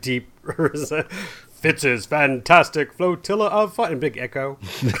 like a deep Fitz's Fantastic Flotilla of Fun, and big echo.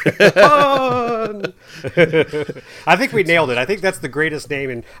 Fun. I think we nailed it. I think that's the greatest name.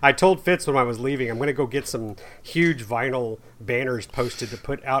 And I told Fitz when I was leaving, I'm going to go get some huge vinyl banners posted to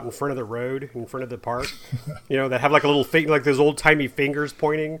put out in front of the road, in front of the park. That have like a little thing, like those old timey fingers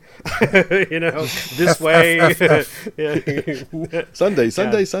pointing. This way. Sunday. So,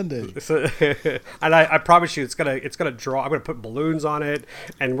 and I promise you, it's gonna draw. I'm gonna put balloons on it,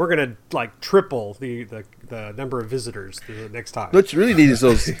 and we're gonna like triple the number of visitors the next time. What you really need is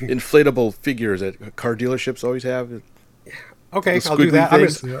those inflatable figures that car dealerships always have. Okay, I'll do that.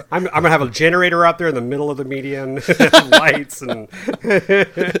 I'm gonna have a generator out there in the middle of the median, lights, and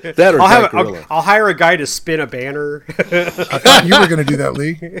that or I'll hire a guy to spin a banner. I thought you were gonna do that,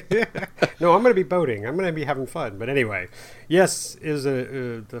 Lee. No, I'm gonna be boating. I'm gonna be having fun. But anyway, yes,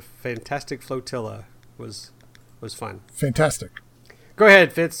 the Fantastic Flotilla was fun. Fantastic. Go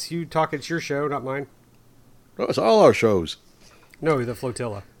ahead, Fitz. You talk. It's your show, not mine. Oh, it's all our shows. No, the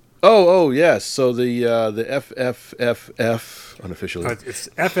Flotilla. Oh, yes. So the FFFF unofficially. It's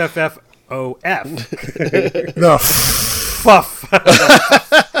FFFOF. No. Fuff.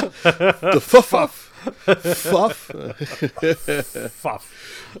 The fuff. Fuff.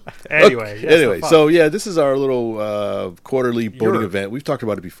 Anyway. Okay. Anyway, so yeah, this is our little quarterly boating event. We've talked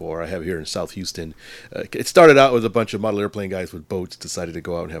about it before. I have it here in South Houston. It started out with a bunch of model airplane guys with boats, decided to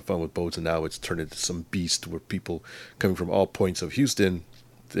go out and have fun with boats, and now it's turned into some beast where people coming from all points of Houston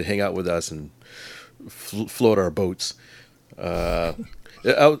to hang out with us and float our boats. I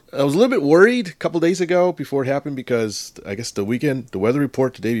was a little bit worried a couple days ago before it happened because I guess the weather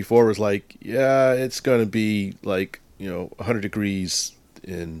report the day before was like, yeah, it's going to be like, 100 degrees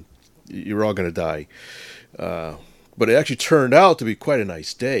and you're all going to die. But it actually turned out to be quite a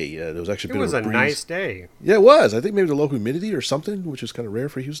nice day. There was actually a bit of a breeze. Nice day. Yeah, it was. I think maybe the low humidity or something, which is kind of rare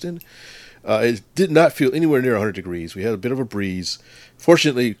for Houston. It did not feel anywhere near 100 degrees. We had a bit of a breeze.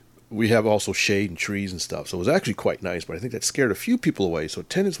 Fortunately, we have also shade and trees and stuff, so it was actually quite nice, but I think that scared a few people away, so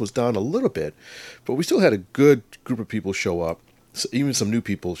attendance was down a little bit, but we still had a good group of people show up. So even some new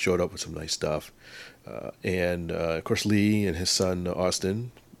people showed up with some nice stuff. And of course, Lee and his son,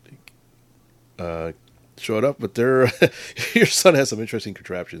 Austin, showed up, but your son has some interesting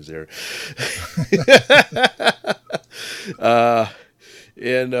contraptions there.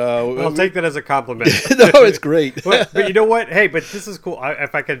 And I'll take that as a compliment. No, it's great. but you know what? Hey, but this is cool.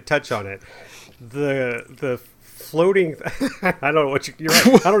 If I could touch on it, the floating. I don't know what you're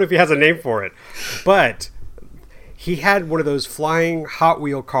right. I don't know if he has a name for it, but he had one of those flying Hot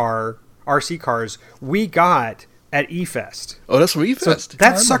Wheel RC cars we got at eFest. Oh, that's from eFest. So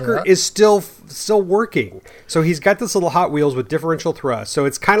that sucker is still working. So he's got this little Hot Wheels with differential thrust. So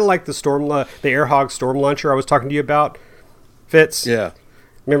it's kind of like the Airhog Storm Launcher I was talking to you about, Fitz. Yeah.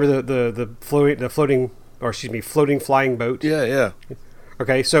 Remember the floating flying boat? Yeah.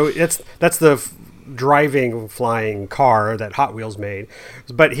 Okay, so that's the driving flying car that Hot Wheels made,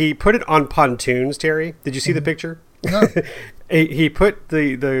 but he put it on pontoons. Terry, did you see the picture? No. He put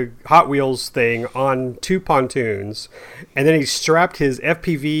the Hot Wheels thing on 2 pontoons, and then he strapped his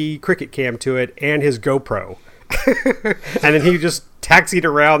FPV cricket cam to it and his GoPro. And then he just taxied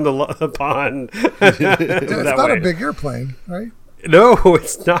around the pond. It's not a big airplane, right? No,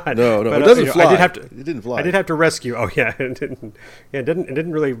 it's not. No, but, it doesn't fly. It didn't fly. I did have to rescue. Oh yeah, it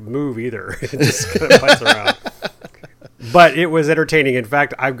didn't really move either. It just kind of butts around. But it was entertaining. In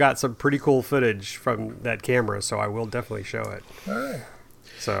fact, I've got some pretty cool footage from that camera, so I will definitely show it. All right.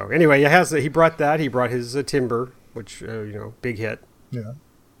 So anyway, he brought that. He brought his timber, which big hit. Yeah.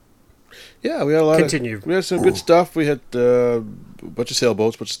 Yeah, we had a lot. Continue. We had some good stuff. We had a bunch of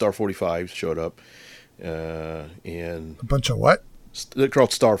sailboats, a bunch of Star 45s showed up, and A bunch of what? They're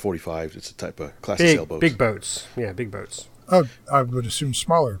called Star 45. It's a type of classic sailboats. Big boats. Yeah, big boats. Oh, I would assume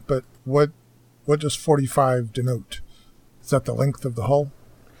smaller. But what does 45 denote? Is that the length of the hull?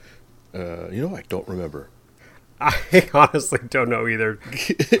 I don't remember. I honestly don't know either.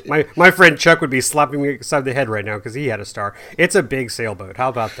 my friend Chuck would be slapping me upside the head right now because he had a Star. It's a big sailboat. How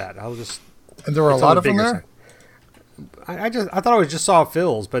about that? And there were a lot of them there? I thought I just saw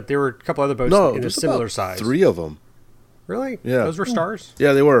Phil's, but there were a couple other boats in a similar size. 3 of them. Really? Yeah. Those were Stars?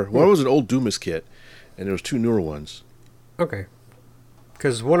 Yeah, they were. One was an old Dumas kit, and there was 2 newer ones. Okay.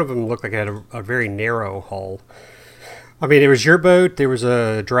 Because one of them looked like it had a very narrow hull. I mean, it was your boat. There was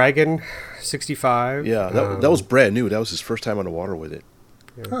a Dragon 65. Yeah, that was brand new. That was his first time on the water with it.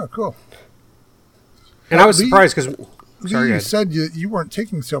 Yeah. Oh, cool. And I was surprised because... You said you weren't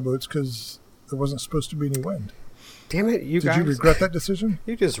taking sailboats because there wasn't supposed to be any wind. Damn it, guys. Did you regret that decision?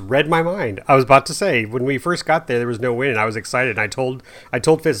 You just read my mind. I was about to say, when we first got there was no wind, and I was excited. And I told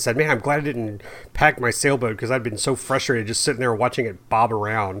Fitz, I said, man, I'm glad I didn't pack my sailboat because I'd been so frustrated just sitting there watching it bob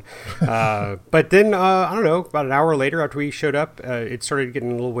around. But then, I don't know, about an hour later after we showed up, it started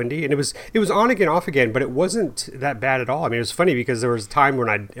getting a little windy. And it was on again, off again, but it wasn't that bad at all. I mean, it was funny because there was a time when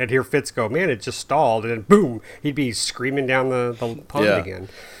I'd hear Fitz go, man, it just stalled. And then, boom, he'd be screaming down the pond again.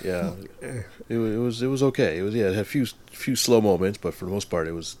 Yeah, it was okay. It had a few slow moments, but for the most part,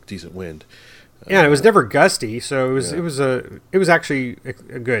 it was decent wind. Yeah, it was never gusty, so it was actually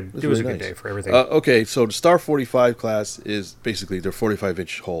a good. It was a good day for everything. Okay, so the Star 45 class is basically they're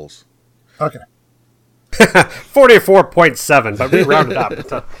 45-inch hulls. Okay. 44.7, but we rounded up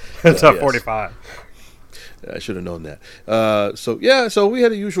to 45. I should have known that. So we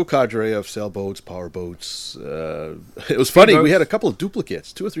had a usual cadre of sailboats, powerboats. It was funny. We had a couple of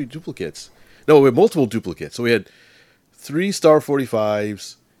duplicates, 2 or 3 duplicates. No, we had multiple duplicates. So we had 3 Star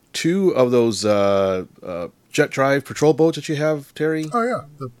 45s, 2 of those jet drive patrol boats that you have, Terry. Oh yeah,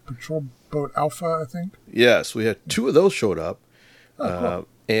 the patrol boat Alpha, I think. Yes, we had 2 of those showed up, cool.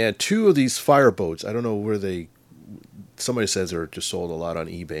 and 2 of these fire boats. I don't know where they. Somebody says they're just sold a lot on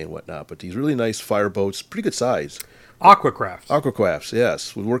eBay and whatnot, but these really nice fire boats, pretty good size. Aquacrafts,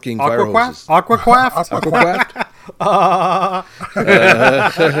 yes, with working fire hoses. Aquacraft?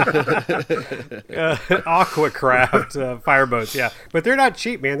 Aquacraft fireboats, yeah. But they're not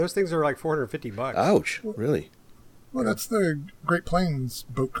cheap, man. Those things are like $450. Ouch, really? Well, that's the Great Plains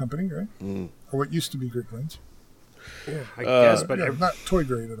Boat Company, right? Or what used to be Great Plains. Yeah, I guess, but not toy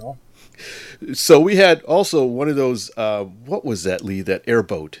grade at all. So we had also one of those, what was that, Lee, that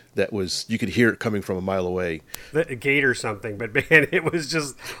airboat that was, you could hear it coming from a mile away. The gate or something, but man, it was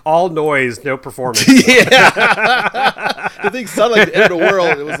just all noise, no performance. Yeah. The thing sounded like the end of the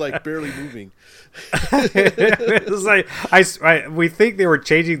world. It was like barely moving. It was like, we think they were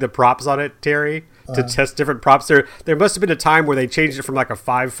changing the props on it, Terry, to test different props. There must have been a time where they changed it from like a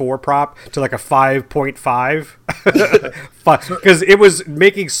 5.4 prop to like a 5.5 because it was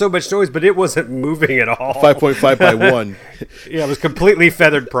making so much noise, but it wasn't moving at all. 5.5 by 1. Yeah, it was completely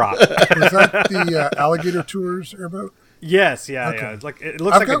feathered prop. Was that the Alligator Tours airboat? Yes, yeah, Okay. yeah. It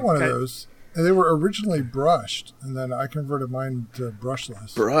looks I've got one of those. And they were originally brushed, and then I converted mine to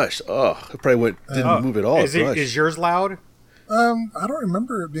brushless. Brushed? Oh, it probably didn't move at all. Is yours loud? I don't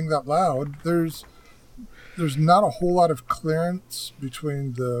remember it being that loud. There's not a whole lot of clearance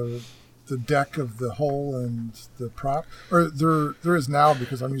between the deck of the hull and the prop. Or there is now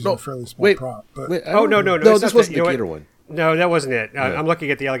because I'm using a fairly small prop. But No, this wasn't the Gator one. No, that wasn't it. I'm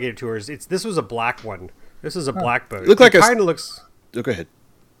looking at the Alligator Tours. This was a black one. This is a black boat. Looked like it kind of looks. Oh, go ahead.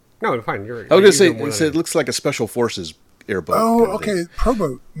 No, fine. I was going to say it looks like a Special Forces airboat. Oh, okay.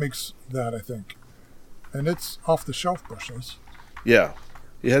 ProBoat makes that, I think. And it's off the shelf brushless. Yeah.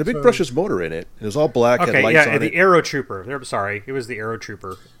 It had a big brushless motor in it. It was all black, had lights on it. The Aero Trooper. I'm sorry. It was the Aero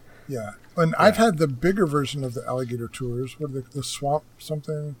Trooper. Yeah. And I've had the bigger version of the Alligator Tours. What are the Swamp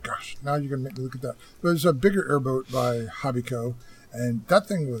something? Gosh, now you're going to make me look at that. There's a bigger airboat by Hobbyco, and that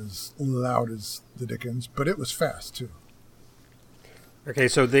thing was loud as the dickens, but it was fast, too. Okay,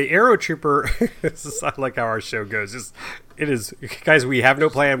 so the Aero Trooper, this is like how our show goes. It is, guys, we have no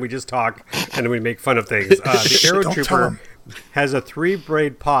plan. We just talk, and we make fun of things. The Aero Trooper has a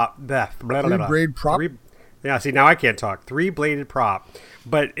 3-blade prop. 3-blade prop? Yeah, see, now I can't talk. 3-bladed prop.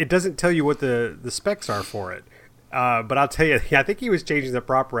 But it doesn't tell you what the specs are for it. But I'll tell you, I think he was changing the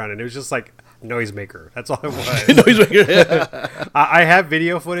prop around, and it was just like noisemaker. That's all it was. Noisemaker. I have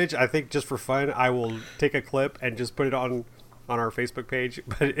video footage. I think just for fun, I will take a clip and just put it on our Facebook page,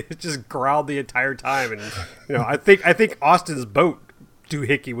 but it just growled the entire time, and I think Austin's boat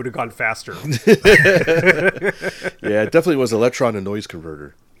doohickey would have gone faster. Yeah, it definitely was electron and noise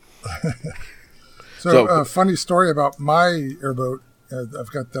converter. So a funny story about my airboat.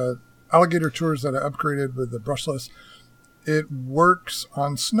 I've got the Alligator Tours that I upgraded with the brushless. It works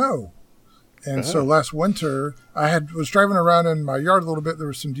on snow. And so last winter, was driving around in my yard a little bit. There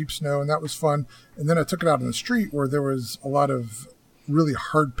was some deep snow, and that was fun. And then I took it out in the street where there was a lot of really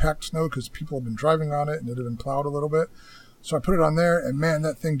hard-packed snow because people had been driving on it, and it had been plowed a little bit. So I put it on there, and man,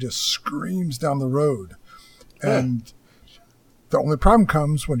 that thing just screams down the road. And the only problem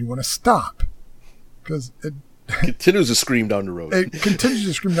comes when you want to stop because it continues to scream down the road. It continues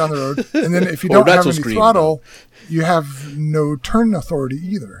to scream down the road. And then if you don't have any throttle, you have no turn authority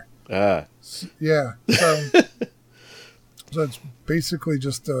either. Ah. Yeah. So it's basically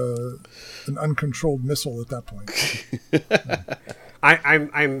just an uncontrolled missile at that point.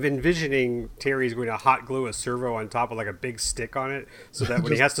 I'm envisioning Terry's going to hot glue a servo on top of like a big stick on it, so that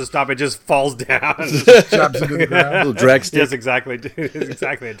when he has to stop, it just falls down. Jabs into the ground. Little drag stick. Yes, exactly. It's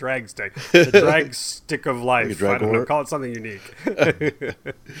exactly a drag stick. The drag stick of life. Like I don't know, call it something unique.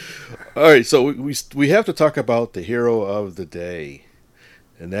 All right, so we have to talk about the hero of the day.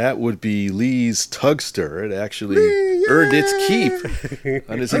 And that would be Lee's Tugster. It actually earned its keep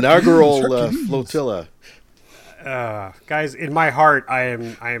on its inaugural flotilla. Guys, in my heart, I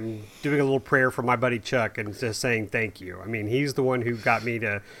am doing a little prayer for my buddy Chuck and just saying thank you. I mean, he's the one who got me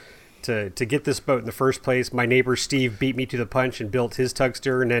to get this boat in the first place. My neighbor Steve beat me to the punch and built his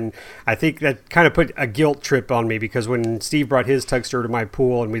Tugster, and then I think that kind of put a guilt trip on me, because when Steve brought his Tugster to my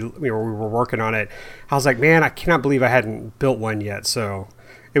pool and we were working on it, I was like, man, I cannot believe I hadn't built one yet. So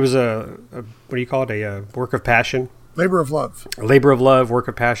it was a what do you call it? A work of passion. Labor of love. A labor of love, work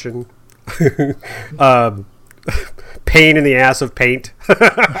of passion. Pain in the ass of paint.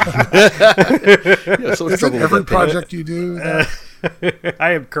 So Is it every project you do?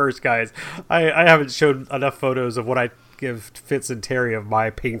 I am cursed, guys. I haven't showed enough photos of what I give Fitz and Terry of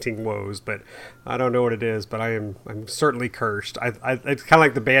my painting woes, but I don't know what it is, but I'm certainly cursed. It's kind of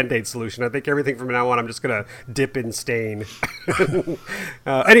like the Band-Aid solution. I think everything from now on I'm just going to dip in stain.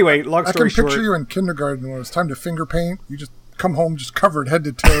 Anyway, long story short. I can picture you in kindergarten when it was time to finger paint. You just come home just covered head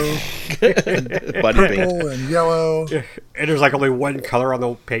to toe. Purple and yellow. And there's like only one color on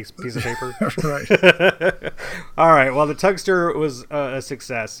the piece of paper. Right. All right. Well, the Tugster was a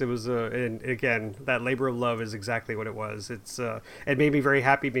success. It was, and again, that labor of love is exactly what it was. It made me very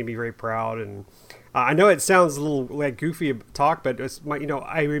happy, made me very proud, and I know it sounds a little like goofy talk, but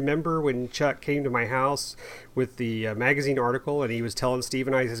I remember when Chuck came to my house with the magazine article, and he was telling Steve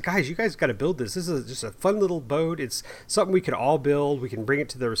and I, he says, guys, you guys got to build this. This is just a fun little boat. It's something we could all build. We can bring it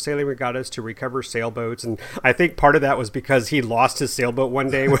to the sailing regattas to recover sailboats. And I think part of that was because he lost his sailboat one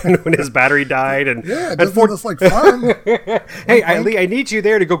day when his battery died. And yeah, it's like fun. Hey, Lee, I need you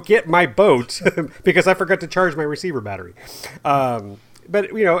there to go get my boat because I forgot to charge my receiver battery.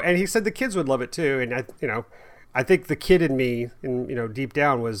 But, and he said the kids would love it too. And, I think the kid in me, deep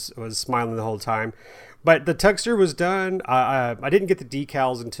down was smiling the whole time. But the Tugster was done. I didn't get the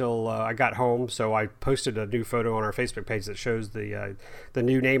decals until I got home, so I posted a new photo on our Facebook page that shows the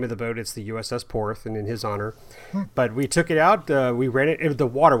new name of the boat. It's the USS Porth, and in his honor. But we took it out. We ran it. The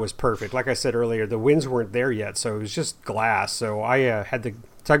water was perfect. Like I said earlier, the winds weren't there yet, so it was just glass. So I had the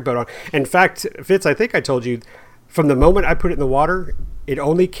tugboat on. In fact, Fitz, I think I told you, from the moment I put it in the water, it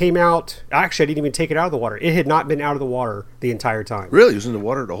only came out. Actually, I didn't even take it out of the water. It had not been out of the water the entire time. Really? It was in the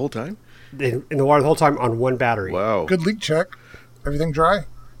water the whole time? In the water the whole time on one battery. Wow. Good leak check. Everything dry?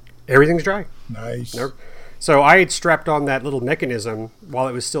 Everything's dry. Nice. So I had strapped on that little mechanism while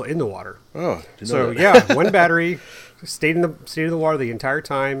it was still in the water. Oh, so yeah, one battery, stayed in the water the entire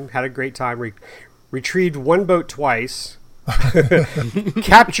time, had a great time, retrieved one boat twice,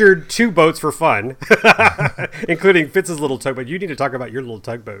 captured two boats for fun, including Fitz's little tugboat. You need to talk about your little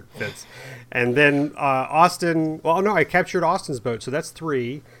tugboat, Fitz. And then Austin, I captured Austin's boat, so that's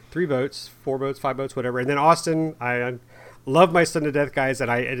three boats, 4 boats, 5 boats, whatever. And then Austin, I love my son to death, guys, and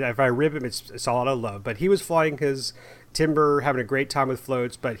if I rib him, it's all out of love. But he was flying his timber, having a great time with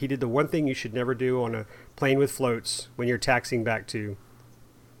floats, but he did the one thing you should never do on a plane with floats when you're taxiing back to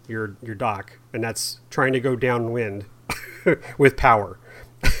your dock, and that's trying to go downwind with power.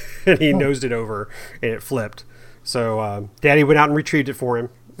 And he nosed it over, and it flipped. Daddy went out and retrieved it for him.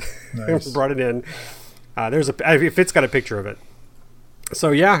 Nice. Brought it in. Fitz got a picture of it.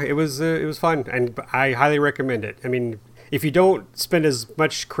 So yeah, it was fun, and I highly recommend it. I mean, if you don't spend as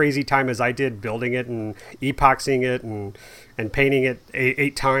much crazy time as I did building it and epoxying it and painting it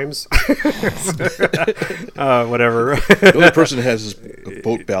 8 times, whatever. The only person that has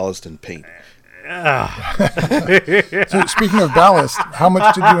boat ballast and paint. So speaking of ballast, how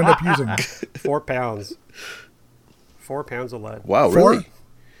much did you end up using? 4 pounds. 4 pounds of lead. Wow, 4? really?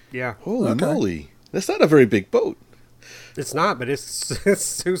 Yeah. Holy moly. That's not a very big boat. It's not, but it's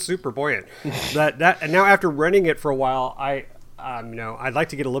so super buoyant. And now after running it for a while, I'd like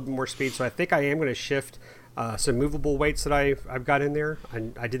to get a little bit more speed. So I think I am going to shift some movable weights that I've got in there.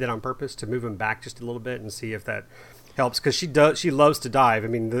 I did that on purpose to move them back just a little bit and see if that helps, because she loves to dive. I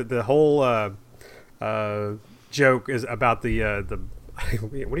mean, the whole joke is about the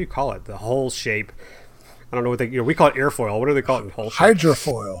what do you call it? The hull shape. I don't know what we call it airfoil. What do they call it in hull shape?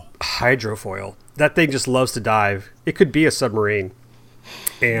 Hydrofoil. That thing just loves to dive. It could be a submarine.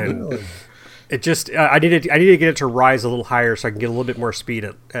 And It just I need to get it to rise a little higher so I can get a little bit more speed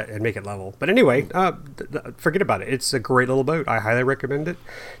and make it level. But anyway, forget about it. It's a great little boat. I highly recommend it.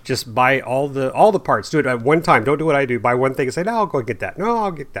 Just buy all the parts. Do it at one time. Don't do what I do. Buy one thing and say, no, I'll go get that. No,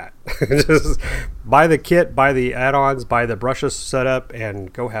 I'll get that. Just buy the kit, buy the add-ons, buy the brushes setup,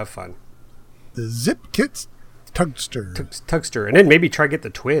 and go have fun. The Zip Kits Tugster. Tugster, and then maybe try get the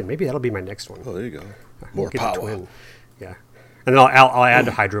twin. Maybe that'll be my next one. Oh, there you go. More get power. The twin. Yeah, and then I'll add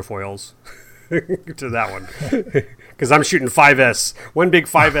hydrofoils to that one because I'm shooting 5S, one big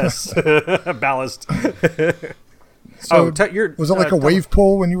 5S ballast. So was it like a wave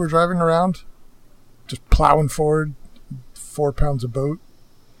pull when you were driving around, just plowing forward, 4 pounds of boat?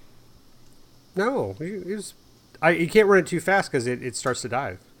 No, you can't run it too fast because it starts to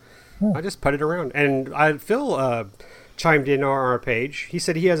dive. I just put it around. And Phil chimed in on our page. He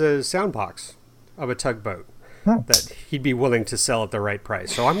said he has a sound box of a tugboat that he'd be willing to sell at the right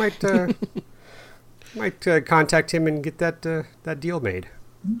price. So I might contact him and get that deal made.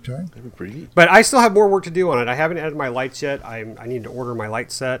 Okay. That'd be pretty neat. But I still have more work to do on it. I haven't added my lights yet. I need to order my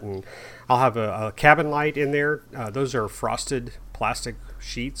light set, and I'll have a cabin light in there. Those are frosted plastic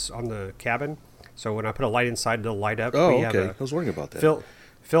sheets on the cabin. So when I put a light inside, it'll light up. Oh, okay. I was wondering about that.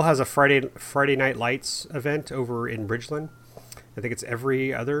 Phil has a Friday Night Lights event over in Bridgeland. I think it's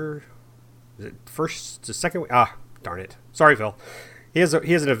every other first to second week. Darn it! Sorry, Phil. He has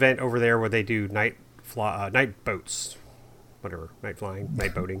an event over there where they do night boats, whatever, night flying,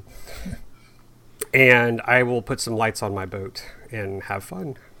 night boating. And I will put some lights on my boat and have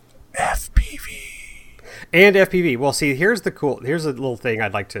fun. FPV. Well, see, here's a little thing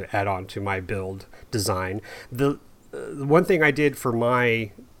I'd like to add on to my build design. The one thing I did for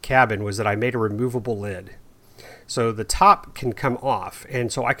my cabin was that I made a removable lid. So the top can come off,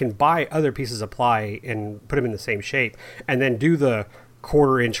 and so I can buy other pieces of ply and put them in the same shape, and then do the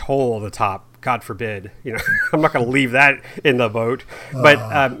 1/4-inch hole at the top. God forbid, I'm not going to leave that in the boat,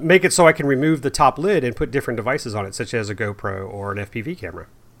 but make it so I can remove the top lid and put different devices on it, such as a GoPro or an FPV camera.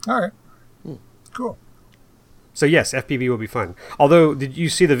 All right. Cool. So yes, FPV will be fun. Although, did you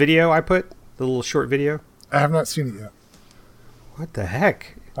see the video I put? The little short video? I have not seen it yet. What the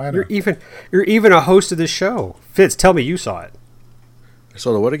heck? I know. You're even a host of this show. Fitz, tell me you saw it. I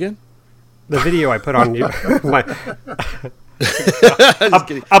saw the what again? The video I put on you.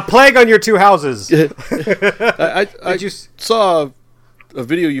 A plague on your two houses. I saw a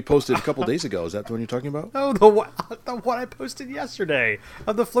video you posted a couple days ago. Is that the one you're talking about? Oh, the one I posted yesterday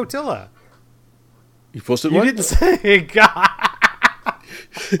of the flotilla. You posted one? You didn't say, God.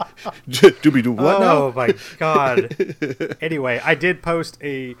 Doobie-doo, what now? Oh my God. Anyway, I did post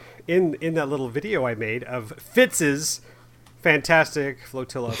in that little video I made of Fitz's fantastic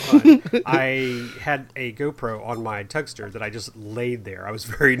flotilla fun. I had a GoPro on my Tugster that I just laid there. I was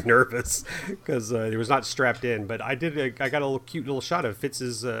very nervous because it was not strapped in, but I got a cute little shot of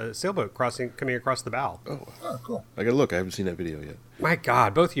Fitz's sailboat coming across the bow. Oh, cool. I gotta look. I haven't seen that video yet. My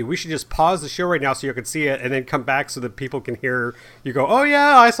God, both of you. We should just pause the show right now so you can see it and then come back so that people can hear you go, oh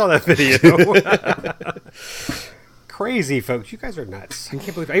yeah, I saw that video. Crazy, folks. You guys are nuts. I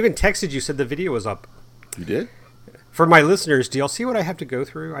can't believe I even texted you, said the video was up. You did? For my listeners, do y'all see what I have to go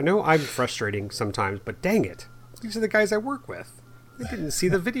through? I know I'm frustrating sometimes, but dang it. These are the guys I work with. They didn't see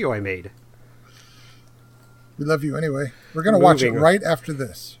the video I made. We love you anyway. We're going to watch it right after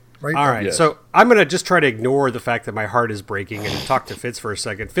this. All right. Yes. So I'm going to just try to ignore the fact that my heart is breaking and talk to Fitz for a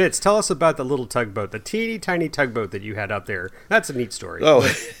second. Fitz, tell us about the little tugboat, the teeny tiny tugboat that you had up there. That's a neat story. Oh,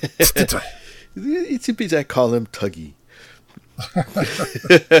 it's I call him Tuggy.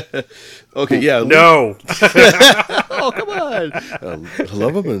 Okay, yeah. No. Oh, come on. I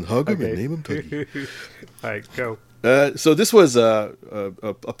love him and hug him and name him Tuggy. All right, go. So this was a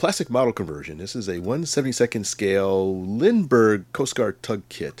plastic model conversion. This is a 1/72nd scale Lindbergh Coast Guard tug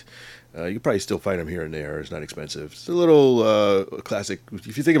kit. You probably still find them here and there. It's not expensive. It's a little classic.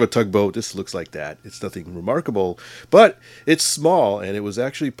 If you think of a tugboat, this looks like that. It's nothing remarkable, but it's small, and it was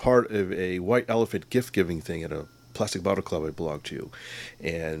actually part of a White Elephant gift-giving thing at a plastic bottle club I belonged to.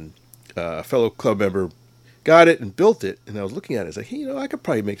 And a fellow club member got it and built it, and I was looking at it. I was like, hey, I could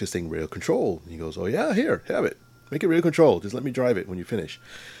probably make this thing rail control. And he goes, oh, yeah, here, have it. Make it rail control. Just let me drive it when you finish.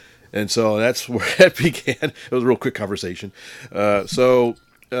 And so that's where that began. It was a real quick conversation. It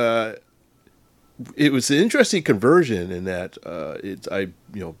was an interesting conversion in that I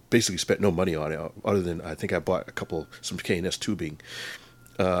basically spent no money on it other than I think I bought some K&S tubing.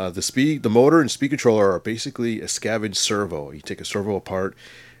 The motor and speed controller are basically a scavenged servo. You take a servo apart,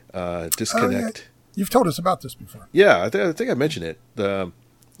 disconnect. You've told us about this before. Yeah, I think I mentioned it.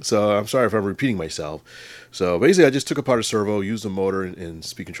 So I'm sorry if I'm repeating myself. So basically, I just took apart a servo, used the motor and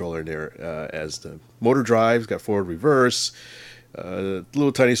speed controller in there as the motor drives, got forward, reverse,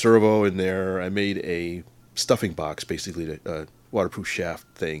 little tiny servo in there. I made a stuffing box, basically a waterproof shaft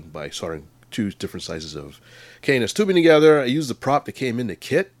thing by soldering 2 different sizes of K&S tubing together. I used the prop that came in the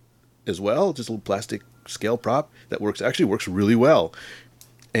kit as well, just a little plastic scale prop that actually works really well.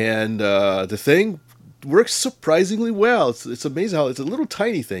 And the thing works surprisingly well. It's amazing how it's a little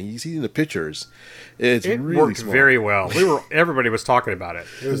tiny thing. You see in the pictures. It really worked small. very well. Everybody was talking about it.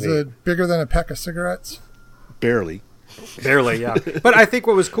 Is it bigger than a pack of cigarettes? Barely. Barely, yeah. But I think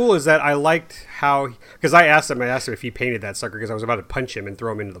what was cool is that I liked how, because I asked him if he painted that sucker because I was about to punch him and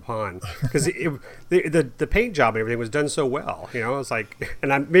throw him into the pond because the paint job and everything was done so well. I was like,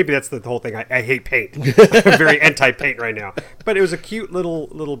 and maybe that's the whole thing. I hate paint. I'm very anti-paint right now. But it was a cute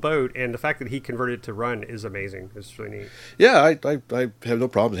little boat, and the fact that he converted it to run is amazing. It's really neat. Yeah, I have no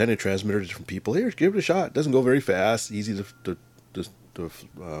problems handing transmitters from people. Here, give it a shot. It doesn't go very fast. Easy to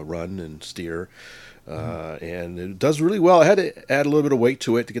run and steer. And it does really well. I had to add a little bit of weight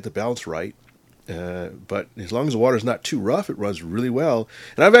to it to get the balance right. But as long as the water's not too rough, it runs really well.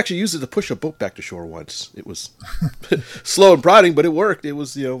 And I've actually used it to push a boat back to shore once. It was slow and prodding, but it worked. It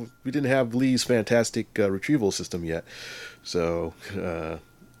was, we didn't have Lee's fantastic retrieval system yet. So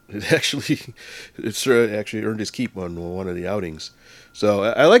it actually earned his keep on one of the outings. So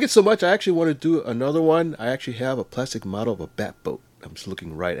I like it so much, I actually want to do another one. I actually have a plastic model of a bat boat. I'm just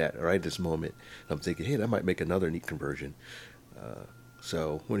looking right this moment. I'm thinking, hey, that might make another neat conversion.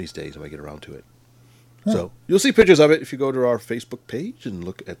 So one of these days I might get around to it. Huh. So you'll see pictures of it if you go to our Facebook page and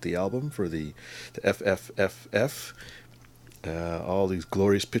look at the album for the FFFF. All these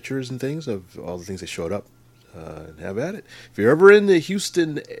glorious pictures and things of all the things that showed up. And have at it. If you're ever in the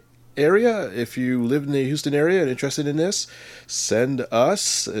Houston area, if you live in the Houston area and interested in this, send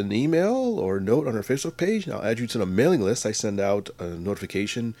us an email or note on our Facebook page, and I'll add you to the mailing list. I send out a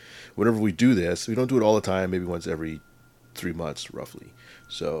notification whenever we do this. We don't do it all the time, maybe once every 3 months, roughly.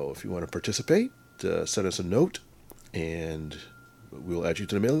 So if you want to participate, send us a note, and we'll add you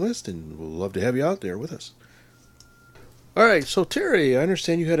to the mailing list, and we'll love to have you out there with us. All right, so Terry, I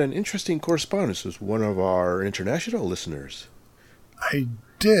understand you had an interesting correspondence with one of our international listeners. I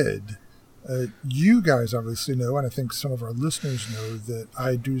did. You guys obviously know, and I think some of our listeners know, that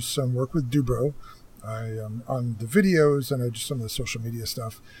I do some work with Dubro. I am on the videos and I do some of the social media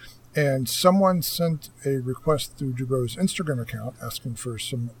stuff. And someone sent a request through Dubro's Instagram account asking for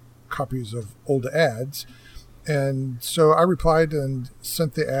some copies of old ads. And so I replied and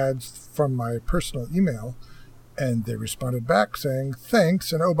sent the ads from my personal email. And they responded back saying,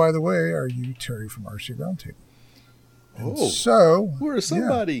 thanks. And oh, by the way, are you Terry from RC Roundtable? And so we're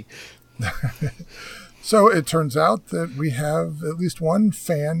somebody. Yeah. So it turns out that we have at least one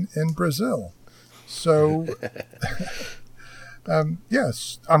fan in Brazil. So,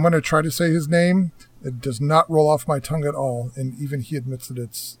 yes, I'm going to try to say his name. It does not roll off my tongue at all. And even he admits that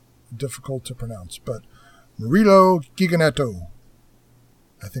it's difficult to pronounce. But Murilo Giganeto.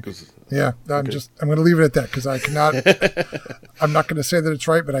 I think, yeah, I'm going to leave it at that because I cannot, I'm not going to say that it's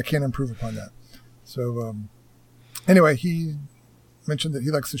right, but I can't improve upon that. So, anyway, he mentioned that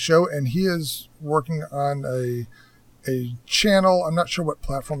he likes the show, and he is working on a channel. I'm not sure what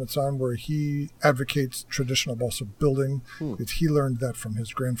platform it's on, where he advocates traditional balsa building. Because he learned that from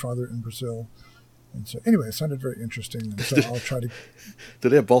his grandfather in Brazil. And so, anyway, it sounded very interesting. And so I'll try to. Do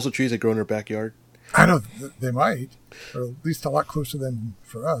they have balsa trees that grow in their backyard? I know they might, or at least a lot closer than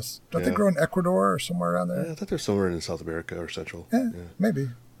for us. Don't they grow in Ecuador or somewhere around there? Yeah, I thought they're somewhere in South America or Central. Yeah. Maybe.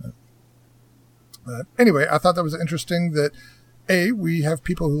 Anyway, I thought that was interesting that, A, we have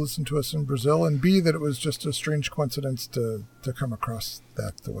people who listen to us in Brazil, and B, that it was just a strange coincidence to come across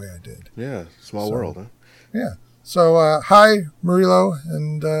that the way I did. Yeah, small world, huh? Yeah. So, hi, Murilo,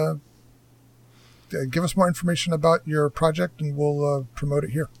 and give us more information about your project, and we'll promote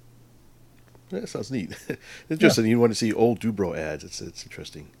it here. That sounds neat. Interesting. You want to see old Dubro ads. It's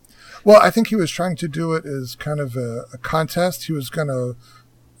interesting. Well, I think he was trying to do it as kind of a contest. He was going to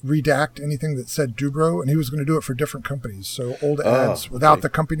redact anything that said Dubro, and he was going to do it for different companies. So old ads without the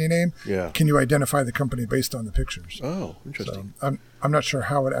company name. Yeah. Can you identify the company based on the pictures? Oh, interesting. So I'm not sure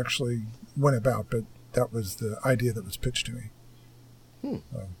how it actually went about, but that was the idea that was pitched to me.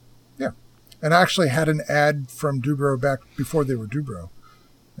 Yeah. And I actually had an ad from Dubro back before they were Dubro.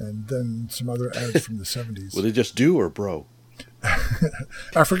 And then some other ads from the 70s. Were they just do or bro?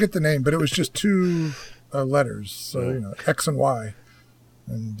 I forget the name, but it was just 2 letters. So, X and Y.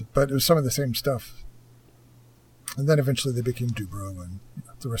 But it was some of the same stuff. And then eventually they became Dubro, and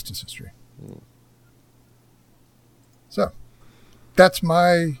the rest is history. So, that's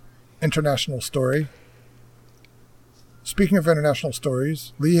my international story. Speaking of international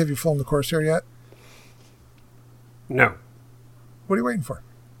stories, Lee, have you flown the Corsair yet? No. What are you waiting for?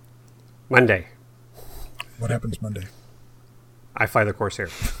 Monday. What happens Monday? I fly the Corsair.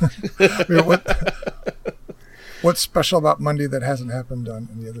 What's special about Monday that hasn't happened on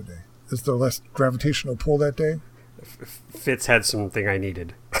any other day? Is there less gravitational pull that day? Fitz had something I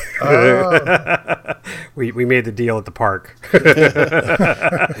needed. Oh. We made the deal at the park. I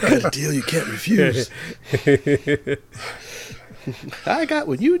got a deal you can't refuse. I got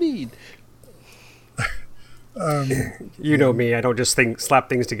what you need. You know me. I don't just slap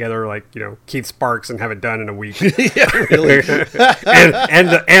things together like Keith Sparks and have it done in a week. Yeah, really.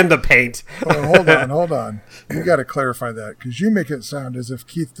 and the paint. Oh, hold on. You got to clarify that because you make it sound as if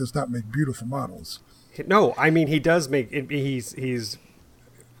Keith does not make beautiful models. No, I mean he does make it. He's.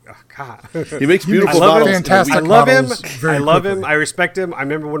 Oh, God. He makes beautiful models. Fantastic. I love him. I love him. I respect him. I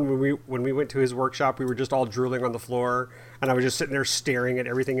remember when we went to his workshop, we were just all drooling on the floor, and I was just sitting there staring at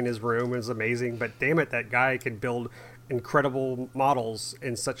everything in his room. It was amazing. But damn it, that guy can build incredible models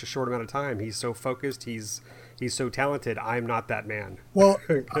in such a short amount of time. He's so focused. He's so talented. I'm not that man. Well,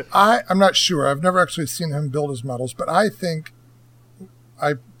 I'm not sure. I've never actually seen him build his models, but I think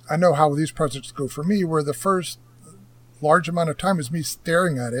I know how these projects go for me, where the first large amount of time is me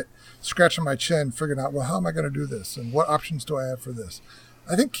staring at it, scratching my chin, figuring out, well, how am I going to do this? And what options do I have for this?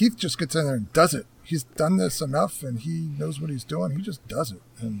 I think Keith just gets in there and does it. He's done this enough and he knows what he's doing. He just does it.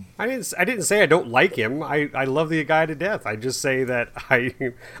 And I didn't say I don't like him. I love the guy to death. I just say that I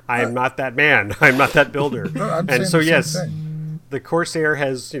am not that man. I'm not that builder. No, I'm and saying so the same yes, thing. the Corsair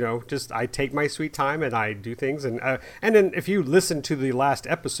has, just I take my sweet time and I do things. And then if you listen to the last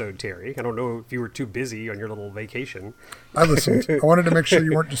episode, Terry, I don't know if you were too busy on your little vacation. I listened. I wanted to make sure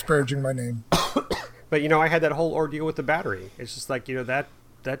you weren't disparaging my name. But, I had that whole ordeal with the battery. It's just like, that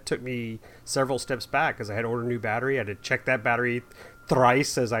took me several steps back because I had to order a new battery. I had to check that battery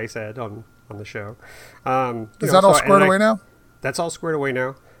thrice, as I said on the show. Is that all squared away now? That's all squared away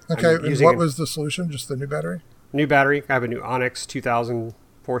now. Okay. And what was the solution? Just the new battery? New battery. I have a new Onyx 2000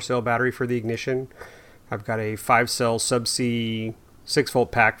 4-cell battery for the ignition. I've got a 5-cell subsea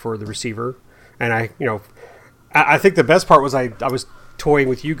 6-volt pack for the receiver. And I think the best part was I was toying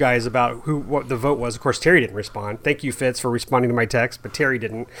with you guys about what the vote was. Of course, Terry didn't respond. Thank you, Fitz, for responding to my text, but Terry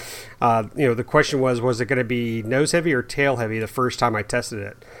didn't. The question was it going to be nose heavy or tail heavy the first time I tested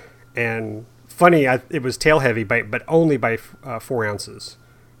it? And funny, it was tail heavy, but only by 4 ounces.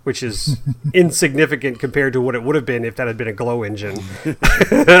 Which is insignificant compared to what it would have been if that had been a glow engine.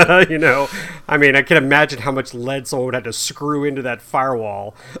 I mean, I can imagine how much lead someone would have to screw into that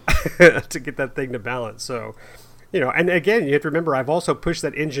firewall to get that thing to balance. So, and again, you have to remember, I've also pushed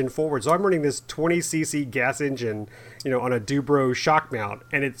that engine forward. So I'm running this 20cc gas engine, on a Dubro shock mount,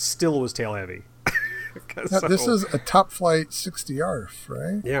 and it still was tail heavy. Now, this is a Top Flight 60 ARF,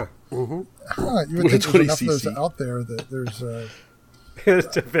 right? Yeah. Mm-hmm. You would think there's enough of those out there that there's...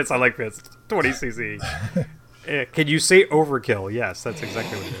 Fitz, I like Fitz. 20cc. Can you say overkill? Yes, that's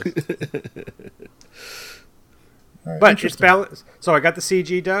exactly what it is. Right, but it's balanced. So I got the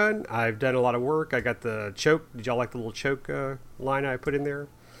CG done. I've done a lot of work. I got the choke. Did y'all like the little choke line I put in there?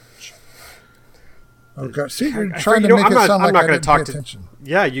 Oh, God. See, you're trying to make it sound like I didn't pay attention.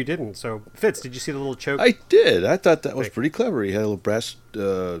 Yeah, you didn't. So, Fitz, did you see the little choke? I did. I thought that was pretty clever. He had a little brass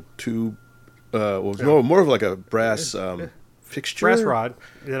tube. More of like a brass... fixture? Brass rod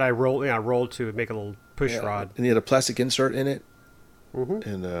that I rolled to make a little push rod. And he had a plastic insert in it. Mm-hmm.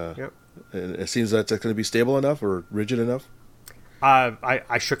 And it seems that's going to be stable enough or rigid enough.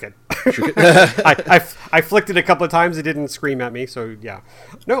 I shook it. I flicked it a couple of times. It didn't scream at me. So yeah,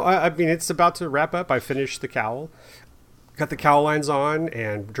 no. I mean, it's about to wrap up. I finished the cowl, got the cowl lines on,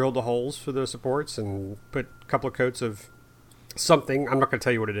 and drilled the holes for the supports, and put a couple of coats of something. I'm not going to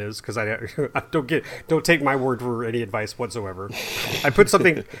tell you what it is because I don't take my word for any advice whatsoever. I put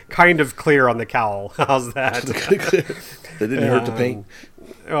something kind of clear on the cowl. How's that? That didn't hurt to paint.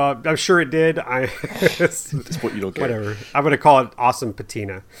 I'm sure it did. That's what you don't care. Whatever. I'm going to call it awesome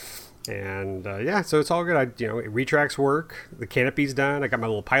patina. And so it's all good. Retracts work. The canopy's done. I got my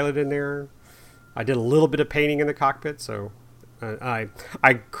little pilot in there. I did a little bit of painting in the cockpit. So I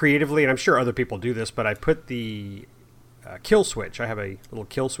creatively, and I'm sure other people do this, but I put the kill switch. I have a little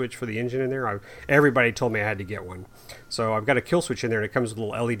kill switch for the engine in there. Everybody told me I had to get one. So I've got a kill switch in there, and it comes with a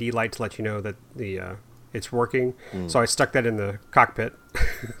little LED light to let you know that it's working. So I stuck that in the cockpit.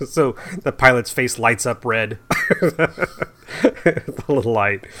 So the pilot's face lights up red. The little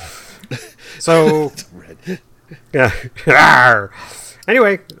light. So it's red. Yeah.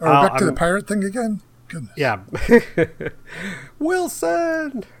 Anyway. Are we back to the pirate thing again? goodness. Yeah.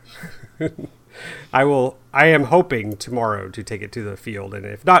 Wilson! I am hoping tomorrow to take it to the field, and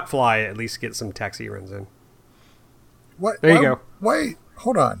if not fly, at least get some taxi runs in. What? There you go. Wait,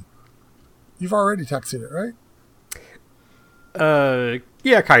 hold on. You've already taxied it, right?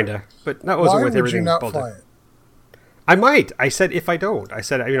 Yeah, kinda, but that wasn't Why with would everything you not built fly in. it? I might. I said if I don't. I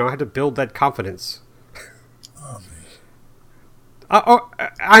said, I had to build that confidence. I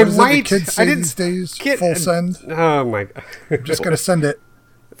What is it might. the kids say these days? Full send? Oh my! I'm just going to send it.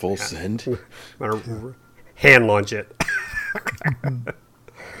 Full send. Hand launch it.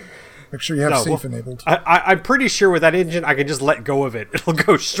 Make sure you have safe enabled. I'm pretty sure with that engine, I can just let go of it. It'll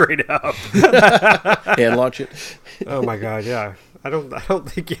go straight up. Hand launch it. Oh my god! Yeah, I don't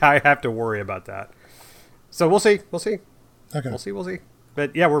think I have to worry about that. So we'll see. Okay. We'll see.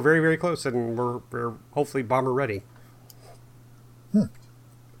 But yeah, we're very, very close, and we're hopefully bomber ready.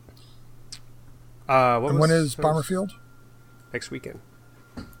 When is Bomber Field? Next weekend.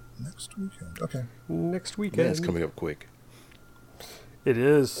 Okay. Next weekend. Yeah, it's coming up quick. It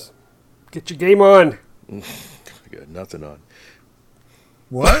is. Get your game on. I got nothing on.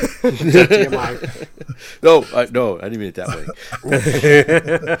 What? TMI. No, I didn't mean it that way.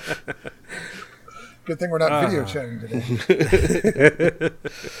 Good thing we're not video chatting today.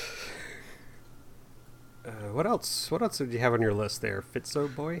 What else? What else did you have on your list there,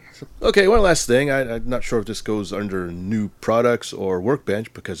 Fitzo boy? Okay, one last thing. I'm not sure if this goes under new products or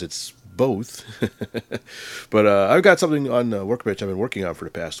Workbench because it's both. But I've got something on Workbench I've been working on for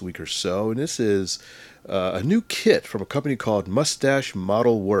the past week or so, and this is a new kit from a company called Mustache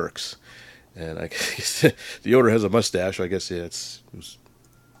Model Works. And I guess the owner has a mustache, so I guess it was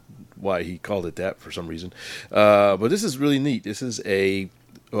why he called it that for some reason. But this is really neat. This is a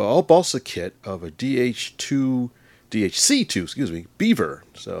all balsa kit of a DHC2 Beaver.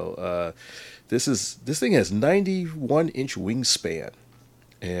 So this thing has 91-inch wingspan,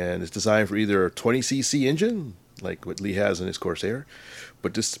 and it's designed for either a 20cc engine like what Lee has in his Corsair,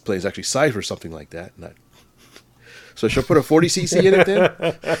 but this plane is actually sized for something like that. So she'll put a 40cc in it then?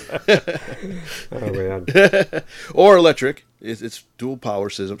 Oh man! Or electric. It's dual power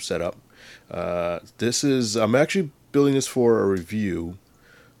system setup. I'm actually building this for a review.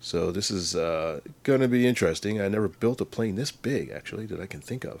 So this is going to be interesting. I never built a plane this big, actually, that I can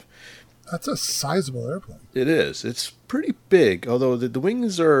think of. That's a sizable airplane. It is. It's pretty big, although the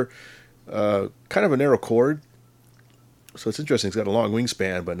wings are kind of a narrow chord. So it's interesting. It's got a long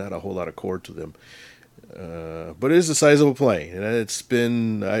wingspan, but not a whole lot of chord to them. But it is a sizable plane. And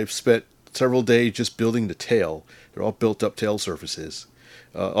I've spent several days just building the tail. They're all built up tail surfaces.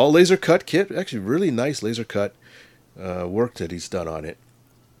 All laser cut kit. Actually, really nice laser cut work that he's done on it.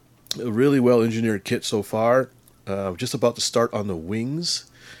 A really well engineered kit so far. Just about to start on the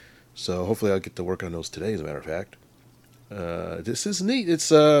wings, so hopefully I'll get to work on those today. As a matter of fact, this is neat.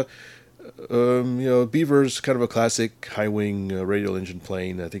 It's Beaver's kind of a classic high wing radial engine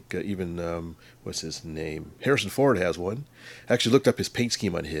plane. I think even what's his name, Harrison Ford has one. I actually looked up his paint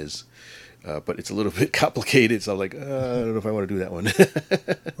scheme on his, but it's a little bit complicated. So I'm like, I don't know if I want to do that one.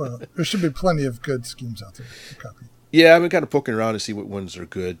 Well, there should be plenty of good schemes out there to copy. Yeah, I've been kind of poking around to see what ones are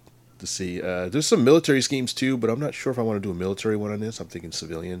good to see. There's some military schemes too, but I'm not sure if I want to do a military one on this. I'm thinking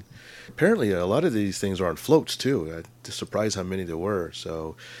civilian. Apparently, a lot of these things are on floats too. I'm just surprised how many there were.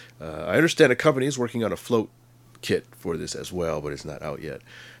 So I understand a company is working on a float kit for this as well, but it's not out yet.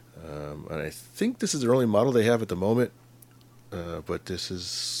 And I think this is the only model they have at the moment. But this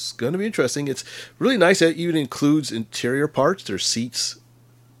is going to be interesting. It's really nice. It even includes interior parts. There's seats.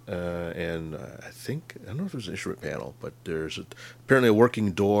 And I don't know if there's an instrument panel, but there's apparently a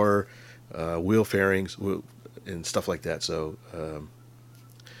working door, wheel fairings, and stuff like that. So,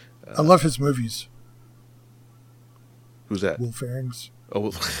 I love his movies. Who's that? Wheel fairings.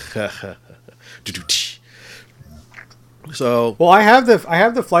 Oh, so. Well, I have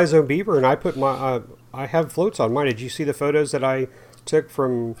the Fly Zone Beaver, and I put I have floats on mine. Did you see the photos that I took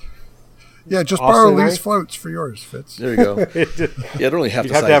from? Yeah, just Austin borrow Lee's floats for yours, Fitz. There you go. Yeah, they're only half the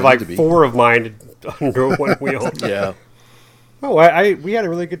size. You'd have to have like to be. 4 of mine under one wheel. Yeah. Oh, we had a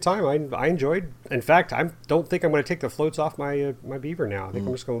really good time. I enjoyed. In fact, I don't think I'm going to take the floats off my Beaver now. I think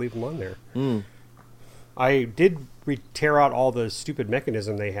I'm just going to leave them on there. I did tear out all the stupid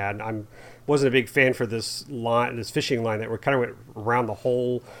mechanism they had. Wasn't a big fan for this fishing line that kind of went around the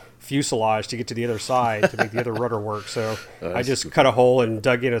whole fuselage to get to the other side to make the other rudder work. So I just cut a hole and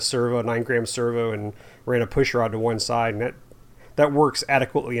dug in a 9-gram servo, and ran a push rod to one side, and that works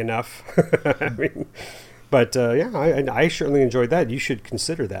adequately enough. I mean, but I certainly enjoyed that. You should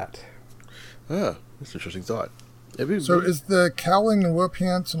consider that. That's an interesting thought. So is the cowling and wheel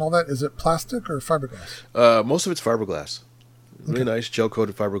pants and all that, is it plastic or fiberglass? Most of it's fiberglass. Really nice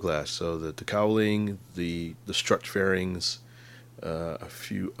gel-coated fiberglass. So the cowling, the strut fairings, a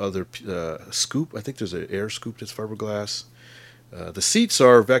few other scoop. I think there's an air scoop that's fiberglass. The seats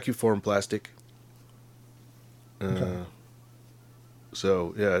are vacuum formed plastic. Okay.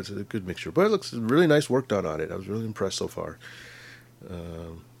 So yeah, it's a good mixture. But it looks really nice work done on it. I was really impressed so far.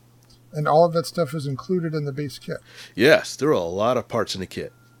 And all of that stuff is included in the base kit. Yes, there are a lot of parts in the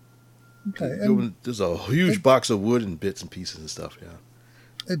kit. Okay. And There's a huge box of wood and bits and pieces and stuff. Yeah.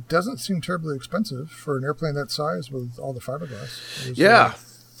 it doesn't seem terribly expensive for an airplane that size with all the fiberglass. It was Yeah.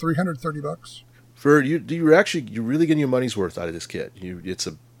 $330. For you're really getting your money's worth out of this kit. It's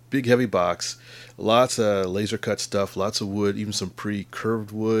a big heavy box, lots of laser cut stuff, lots of wood, even some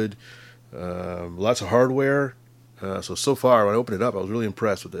pre-curved wood, lots of hardware. So far when I opened it up, I was really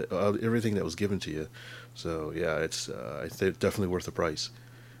impressed with everything that was given to you. So yeah, it's I think definitely worth the price.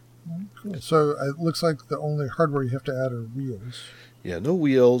 Cool. So it looks like the only hardware you have to add are wheels, Yeah, no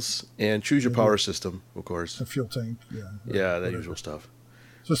wheels, and choose your power system, of course. a fuel tank. Yeah. Yeah, that whatever. usual stuff.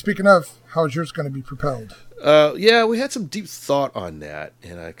 So speaking of, how is yours going to be propelled? Yeah, we had some deep thought on that,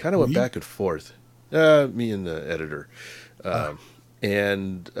 and I kind of went We? back and forth. Me and the editor,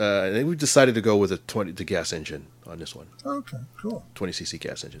 and then we decided to go with the gas engine on this one, Okay, cool. 20cc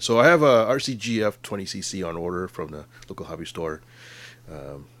gas engine. So I have a RCGF 20cc on order from the local hobby store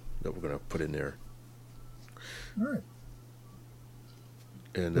that we're going to put in there. All right.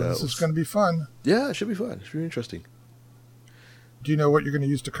 And Well, this is going to be fun. yeah, it should be fun. It should be interesting. Do you know what you're going to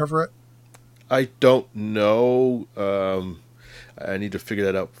use to cover it? I don't know. I need to figure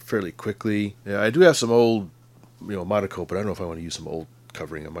that out fairly quickly. Yeah, I do have some old, Monocoque, but I don't know if I want to use some old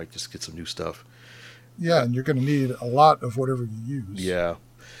covering. I might just get some new stuff. Yeah, and you're going to need a lot of whatever you use. Yeah.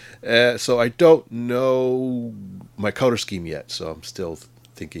 So I don't know my color scheme yet, so I'm still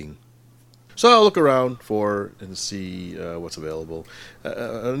thinking. So I'll look around and see what's available.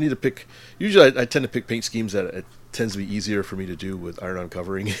 I need to pick. Usually I tend to pick paint schemes that it tends to be easier for me to do with iron-on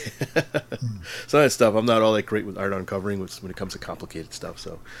covering. Some of that stuff, I'm not all that great with iron-on covering when it comes to complicated stuff.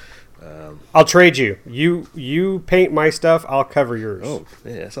 So I'll trade you. You paint my stuff. I'll cover yours. oh,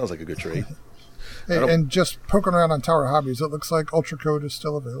 yeah, that sounds like a good trade. Hey, and just poking around on Tower Hobbies, it looks like Ultra Coat is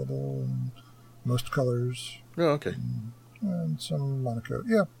still available in most colors, Oh, okay. and some Monocoque.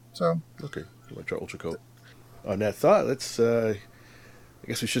 Yeah, so Okay, I'm gonna try Ultra Coat. On that thought, let's. I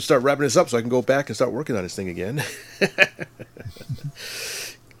guess we should start wrapping this up so I can go back and start working on this thing again.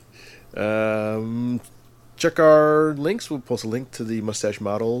 Check our links. We'll post a link to the Mustache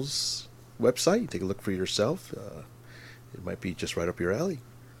Models website. Take a look for yourself. It might be just right up your alley.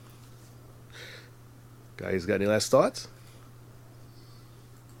 Guys, got any last thoughts?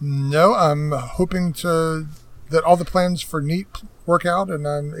 no, I'm hoping that all the plans for NEAT work out and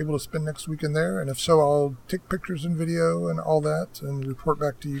I'm able to spend next weekend there. And if so, I'll take pictures and video and all that and report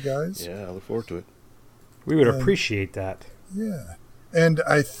back to you guys. Yeah, I look forward to it. We would appreciate that. Yeah. And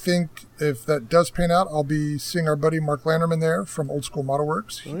I think if that does pan out, I'll be seeing our buddy Mark Lannerman there from Old School Model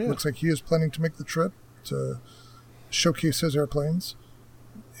Works. Oh, yeah. Looks like he is planning to make the trip to showcase his airplanes.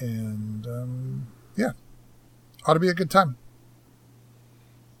 And, yeah, ought to be a good time.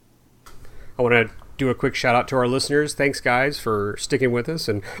 I want to do a quick shout out to our listeners. Thanks, guys, for sticking with us,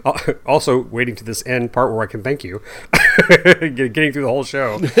 and also waiting to this end part where I can thank you, getting through the whole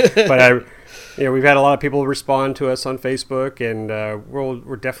show. But we've had a lot of people respond to us on Facebook, and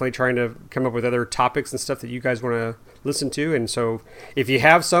we're definitely trying to come up with other topics and stuff that you guys want to listen to. And so, if you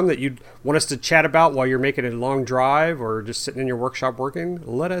have some that you'd want us to chat about while you're making a long drive or just sitting in your workshop working,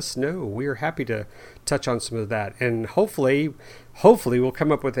 let us know. We are happy to touch on some of that, and hopefully, we'll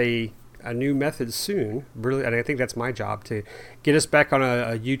come up with a new method soon, really, and I think that's my job, to get us back on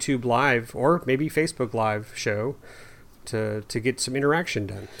a YouTube live or maybe Facebook live show to get some interaction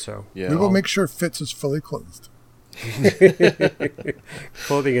done. So Yeah, We will make sure Fitz is fully clothed.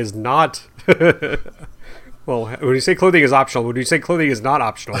 clothing is not well, when you say clothing is optional, when you say clothing is not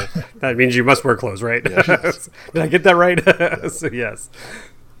optional, that means you must wear clothes, right? Yes. Did I get that right? So yes.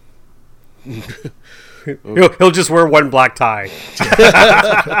 He'll just wear one black tie.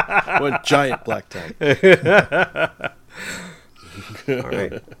 one giant black tie. All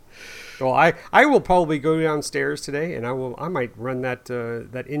right. Well, I will probably go downstairs today, and I might run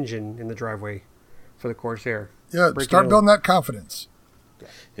that engine in the driveway for the Corsair. Yeah, Break start it building that confidence.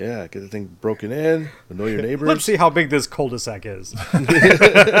 Yeah, get the thing broken in. Know your neighbors. Let's see how big this cul-de-sac is.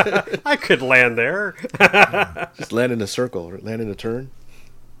 I could land there. Just land in a circle, or land in a turn.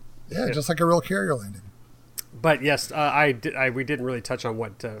 Yeah, just like a real carrier landing. But yes, we didn't really touch on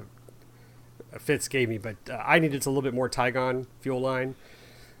what Fitz gave me, but I needed a little bit more Tygon fuel line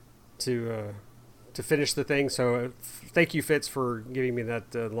to finish the thing. So thank you, Fitz, for giving me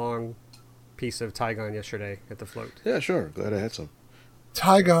that long piece of Tygon yesterday at the float. Yeah, sure. Glad I had some.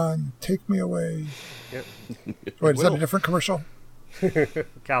 Tygon, take me away. Yep. Wait, is that a different commercial?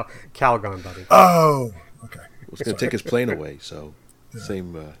 Calgon, buddy. Oh, okay. It was going to take his plane away, so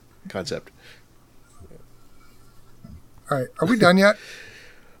same concept. All right, are we done yet?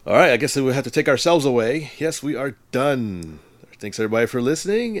 All right, I guess we'll have to take ourselves away. Yes, we are done. Thanks, everybody, for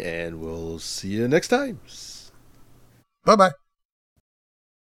listening, and we'll see you next time. Bye-bye.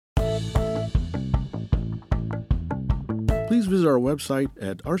 Please visit our website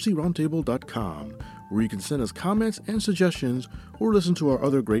at rcroundtable.com, where you can send us comments and suggestions or listen to our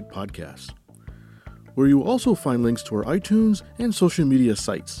other great podcasts, where you will also find links to our iTunes and social media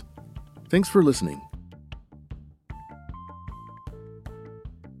sites. Thanks for listening.